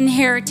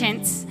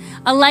inheritance,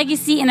 a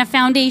legacy and a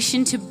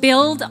foundation to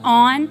build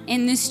on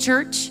in this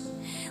church.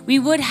 We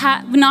would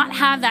not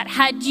have that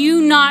had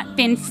you not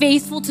been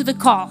faithful to the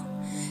call.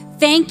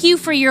 Thank you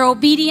for your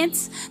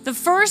obedience. The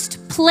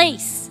first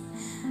place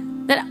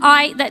that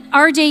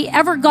RJ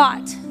ever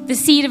got the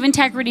seed of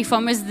integrity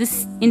from was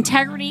this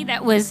integrity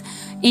that was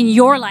in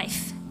your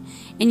life.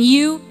 And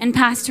you and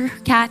Pastor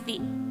Kathy,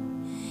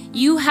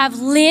 you have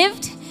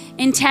lived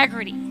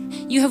integrity.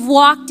 You have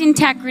walked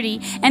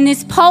integrity. And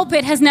this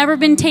pulpit has never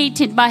been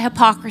tainted by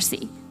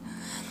hypocrisy.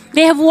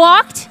 They have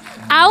walked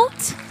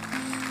out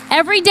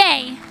every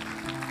day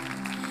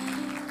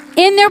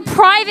in their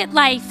private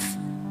life.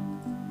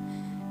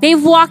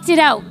 They've walked it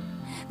out.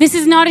 This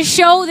is not a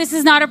show. This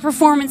is not a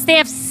performance. They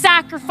have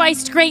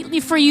sacrificed greatly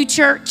for you,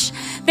 church.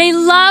 They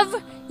love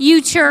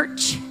you,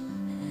 church.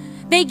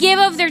 They give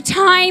of their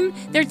time,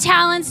 their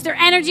talents, their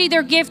energy,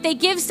 their gift. They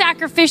give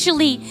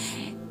sacrificially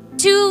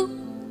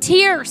to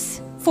tears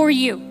for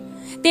you.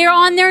 They're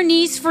on their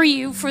knees for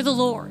you, for the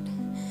Lord,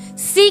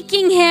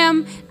 seeking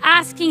Him,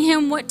 asking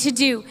Him what to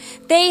do.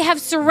 They have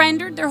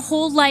surrendered their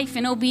whole life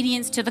in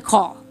obedience to the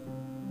call.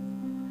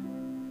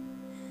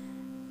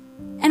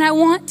 And I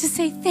want to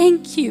say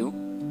thank you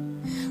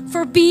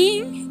for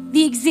being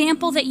the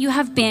example that you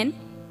have been,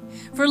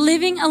 for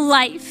living a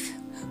life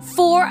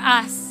for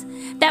us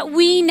that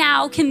we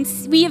now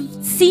we have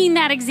seen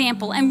that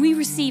example and we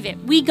receive it.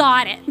 We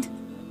got it.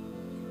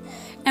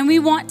 And we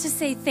want to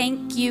say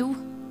thank you.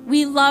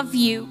 We love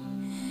you.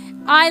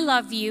 I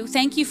love you.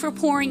 Thank you for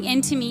pouring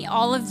into me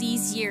all of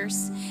these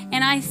years.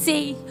 And I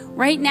say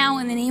right now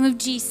in the name of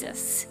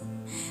Jesus,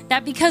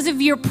 that because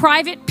of your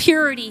private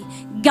purity,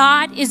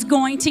 God is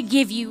going to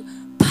give you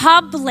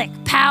public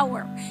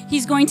power.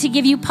 He's going to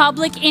give you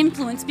public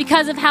influence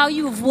because of how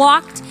you have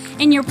walked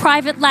in your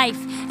private life.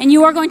 And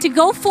you are going to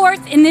go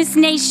forth in this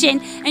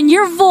nation, and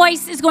your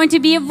voice is going to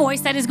be a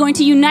voice that is going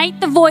to unite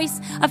the voice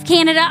of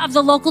Canada, of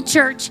the local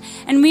church.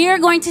 And we are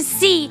going to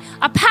see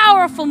a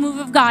powerful move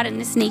of God in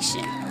this nation.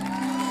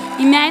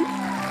 Amen.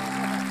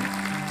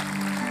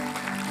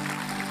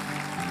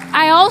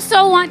 I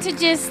also want to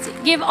just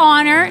give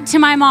honor to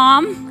my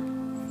mom.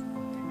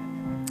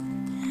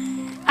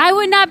 I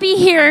would not be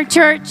here,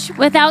 church,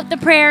 without the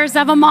prayers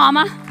of a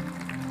mama.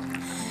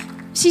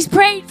 She's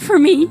prayed for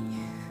me,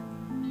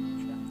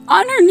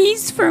 on her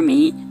knees for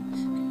me,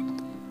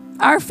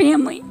 our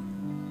family.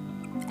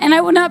 And I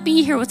would not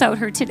be here without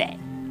her today.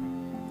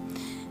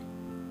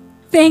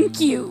 Thank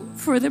you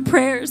for the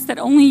prayers that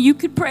only you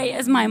could pray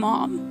as my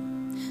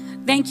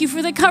mom. Thank you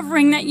for the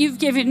covering that you've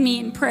given me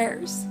in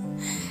prayers.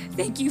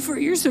 Thank you for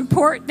your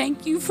support.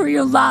 Thank you for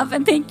your love.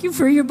 And thank you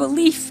for your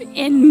belief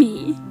in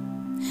me.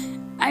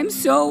 I'm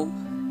so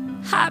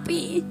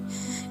happy.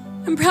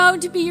 I'm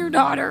proud to be your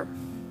daughter.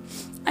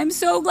 I'm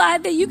so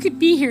glad that you could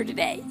be here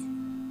today.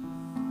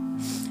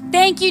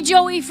 Thank you,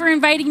 Joey, for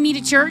inviting me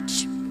to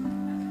church.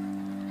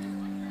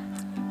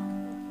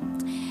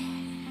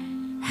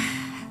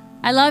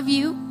 I love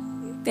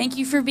you. Thank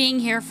you for being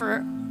here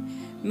for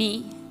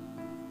me.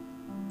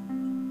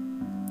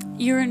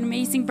 You're an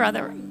amazing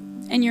brother,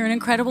 and you're an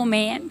incredible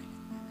man,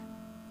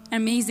 an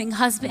amazing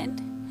husband,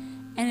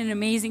 and an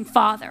amazing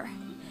father.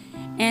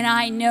 And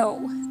I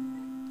know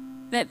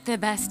that the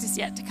best is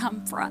yet to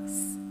come for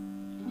us.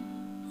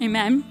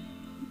 Amen.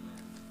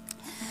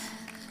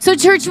 So,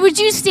 church, would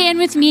you stand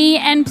with me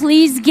and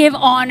please give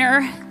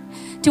honor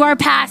to our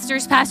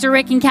pastors, Pastor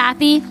Rick and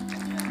Kathy.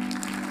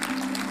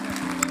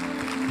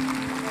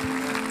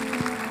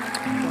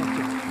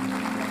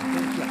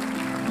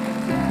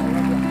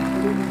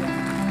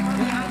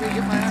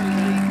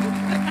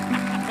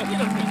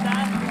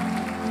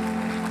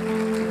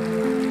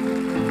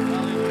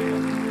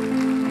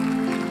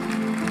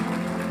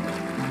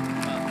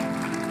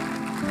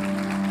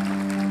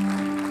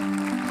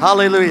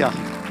 Hallelujah.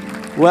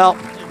 Well,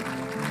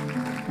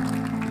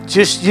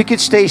 you could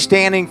stay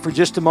standing for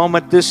just a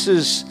moment.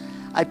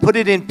 I put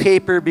it in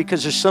paper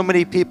because there's so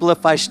many people.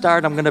 If I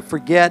start, I'm going to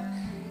forget,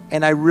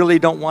 and I really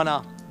don't want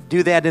to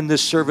do that in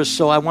this service.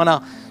 So I want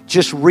to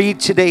just read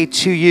today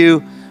to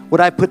you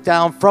what I put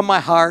down from my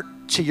heart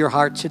to your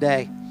heart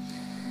today.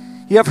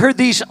 You have heard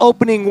these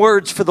opening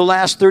words for the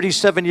last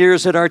 37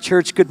 years at our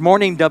church. Good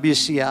morning,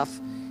 WCF.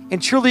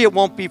 And truly it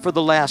won't be for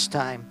the last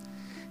time.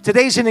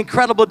 Today's an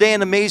incredible day,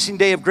 an amazing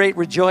day of great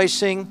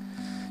rejoicing.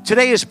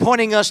 Today is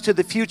pointing us to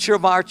the future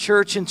of our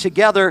church, and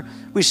together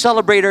we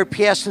celebrate our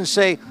past and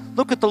say,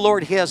 look what the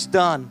Lord has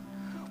done.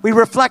 We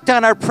reflect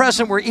on our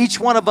present where each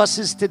one of us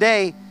is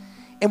today,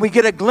 and we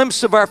get a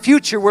glimpse of our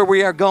future where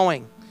we are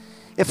going.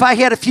 If I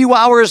had a few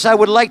hours, I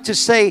would like to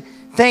say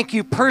thank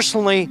you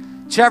personally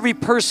to every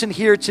person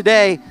here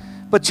today,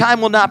 but time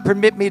will not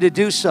permit me to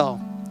do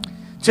so.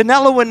 To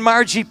Nello and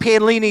Margie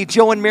Paolini,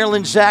 Joe and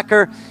Marilyn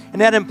Zacher,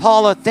 and Ed and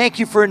Paula, thank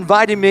you for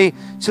inviting me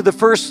to the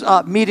first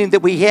meeting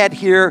that we had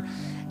here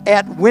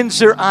at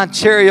Windsor,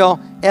 Ontario,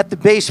 at the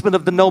basement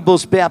of the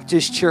Nobles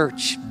Baptist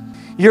Church.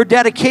 Your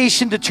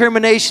dedication,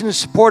 determination, and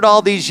support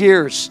all these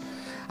years.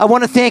 I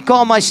want to thank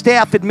all my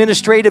staff,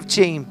 administrative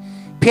team,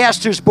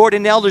 pastors, board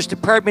and elders,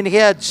 department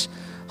heads,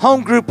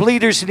 home group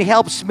leaders, and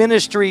helps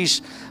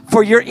ministries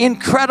for your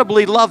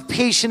incredibly love,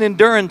 patient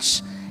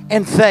endurance,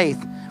 and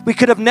faith. We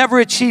could have never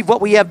achieved what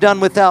we have done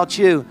without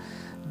you.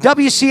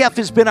 WCF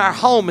has been our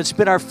home. It's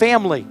been our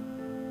family.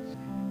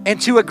 And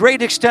to a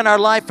great extent, our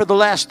life for the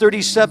last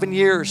 37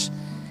 years.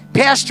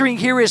 Pastoring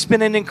here has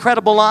been an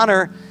incredible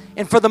honor,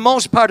 and for the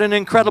most part, an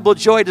incredible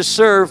joy to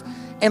serve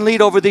and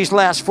lead over these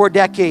last 4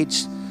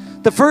 decades.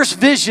 The first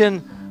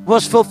vision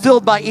was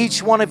fulfilled by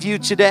each one of you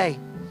today.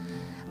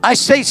 I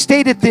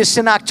stated this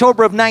in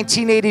October of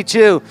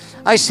 1982.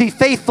 I see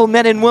faithful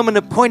men and women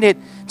appointed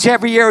to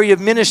every area of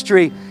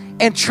ministry,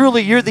 and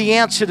truly you're the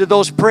answer to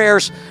those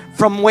prayers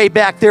from way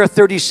back there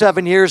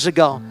 37 years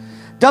ago.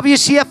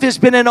 WCF has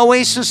been an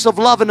oasis of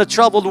love in a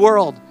troubled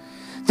world.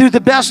 Through the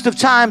best of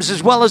times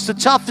as well as the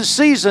toughest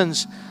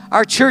seasons,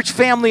 our church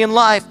family and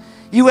life,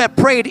 you have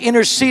prayed,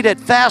 interceded,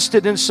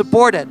 fasted, and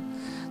supported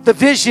the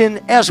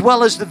vision as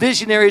well as the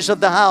visionaries of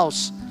the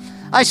house.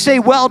 I say,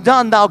 well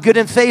done, thou good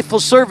and faithful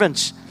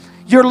servants.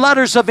 Your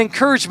letters of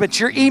encouragement,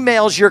 your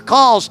emails, your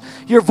calls,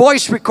 your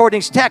voice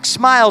recordings, text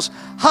smiles,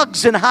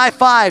 hugs, and high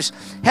fives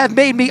have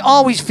made me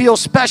always feel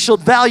special,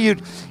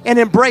 valued, and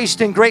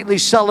embraced and greatly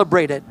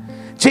celebrated.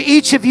 To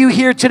each of you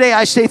here today,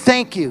 I say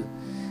thank you.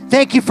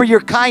 Thank you for your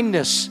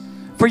kindness,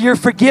 for your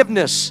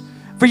forgiveness,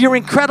 for your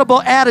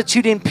incredible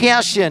attitude and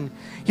passion,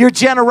 your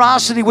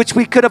generosity, which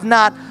we could have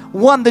not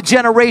won the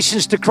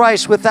generations to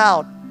Christ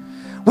without.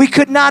 We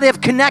could not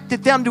have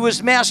connected them to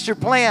His master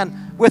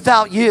plan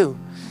without you.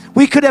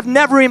 We could have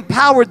never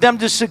empowered them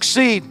to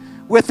succeed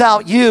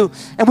without you.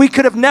 And we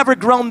could have never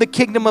grown the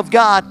kingdom of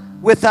God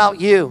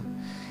without you.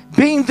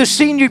 Being the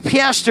senior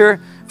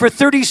pastor for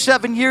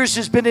 37 years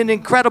has been an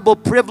incredible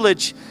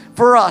privilege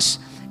for us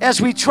as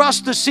we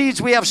trust the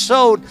seeds we have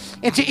sowed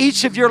into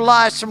each of your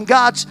lives from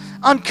God's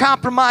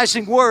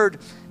uncompromising word,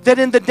 that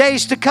in the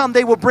days to come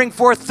they will bring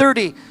forth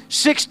 30,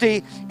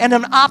 60, and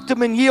an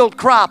optimum yield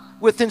crop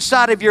within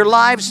inside of your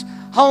lives,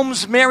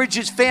 homes,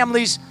 marriages,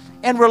 families,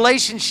 and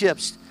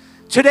relationships.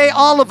 Today,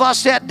 all of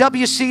us at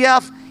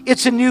WCF,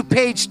 it's a new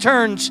page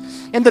turns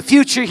in the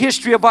future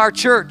history of our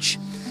church.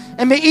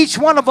 And may each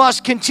one of us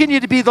continue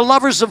to be the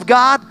lovers of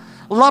God,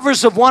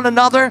 lovers of one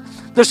another,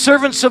 the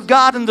servants of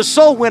God, and the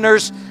soul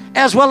winners,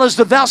 as well as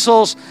the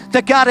vessels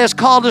that God has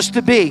called us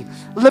to be,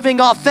 living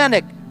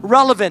authentic,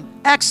 relevant,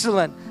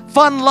 excellent,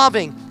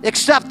 fun-loving,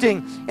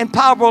 accepting, and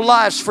powerful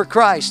lives for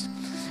Christ.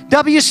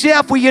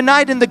 WCF, we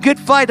unite in the good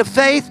fight of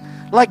faith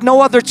like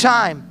no other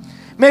time.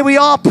 May we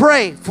all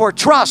pray for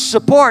trust,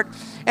 support,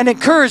 and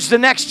encourage the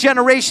next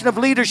generation of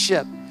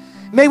leadership.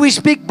 May we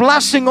speak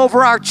blessing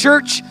over our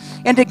church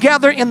and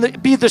together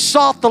be the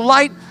salt, the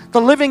light,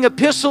 the living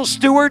epistle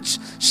stewards,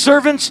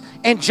 servants,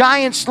 and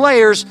giant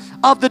slayers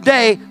of the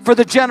day for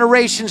the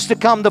generations to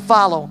come to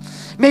follow.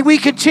 May we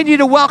continue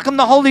to welcome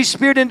the Holy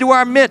Spirit into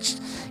our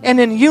midst and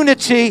in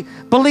unity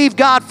believe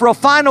God for a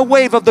final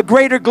wave of the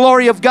greater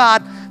glory of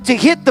God to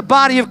hit the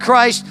body of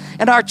Christ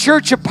and our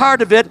church a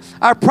part of it,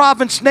 our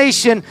province,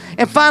 nation,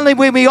 and finally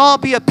may we all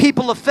be a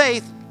people of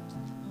faith,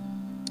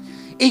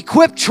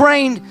 equipped,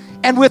 trained,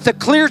 and with a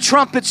clear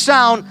trumpet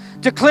sound,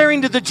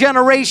 declaring to the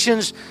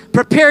generations,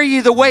 prepare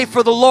ye the way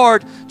for the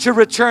Lord to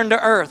return to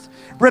earth.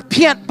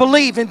 Repent,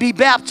 believe, and be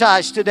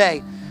baptized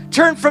today.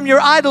 Turn from your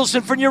idols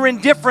and from your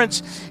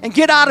indifference and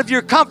get out of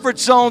your comfort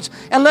zones,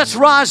 and let's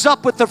rise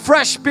up with a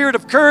fresh spirit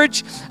of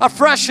courage, a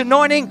fresh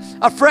anointing,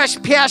 a fresh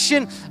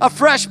passion, a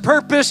fresh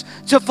purpose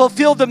to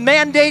fulfill the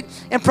mandate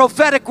and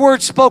prophetic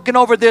words spoken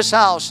over this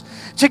house.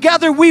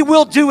 Together we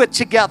will do it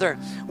together.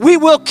 We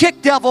will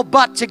kick devil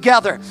butt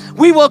together.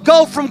 We will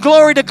go from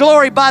glory to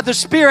glory by the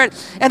Spirit.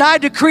 And I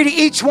decree to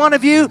each one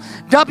of you,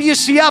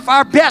 WCF,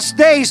 our best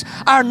days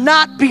are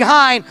not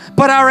behind,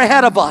 but are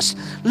ahead of us.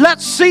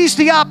 Let's seize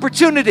the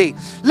opportunity.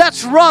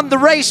 Let's run the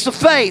race of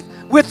faith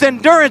with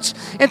endurance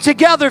and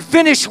together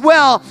finish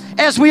well,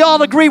 as we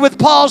all agree with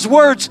Paul's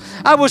words,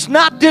 I was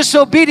not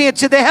disobedient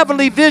to the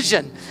heavenly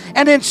vision.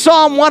 And in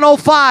Psalm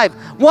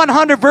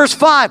 100 verse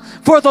 5,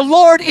 for the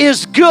Lord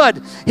is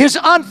good. His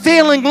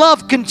unfailing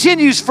love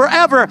continues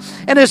forever,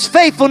 and His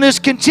faithfulness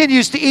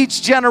continues to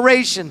each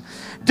generation.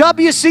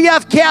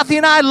 WCF, Kathy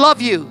and I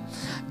love you.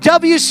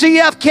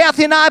 WCF,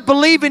 Kathy and I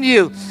believe in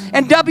you.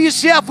 And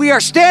WCF, we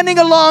are standing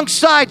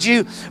alongside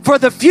you for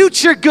the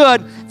future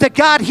good that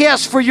God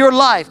has for your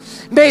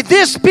life. May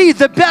this be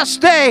the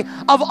best day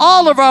of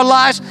all of our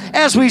lives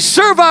as we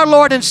serve our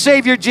Lord and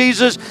Savior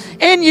Jesus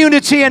in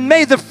unity, and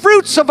may the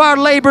fruits of our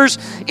labors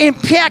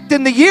impact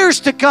in the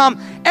years to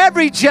come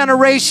every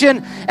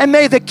generation, and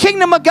may the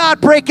kingdom of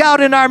God break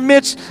out in our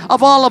midst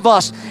of all of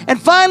us.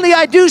 And finally,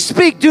 I do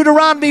speak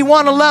Deuteronomy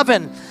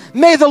 1:11.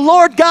 May the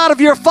Lord God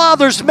of your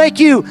fathers make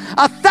you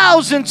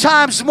 1,000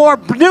 times more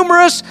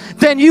numerous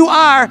than you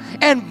are,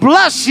 and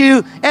bless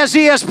you as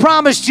He has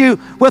promised you.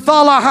 With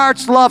all our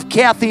hearts, love,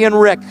 Kathy and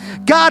Rick.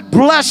 God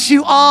bless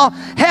you all.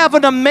 Have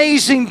an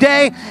amazing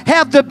day.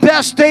 Have the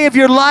best day of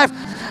your life.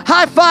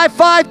 High five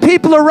 5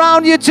 people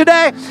around you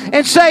today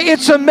and say,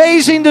 it's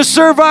amazing to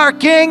serve our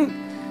King.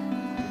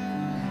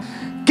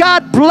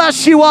 God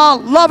bless you all.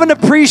 Love and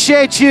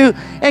appreciate you,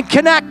 and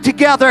connect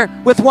together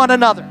with one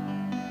another.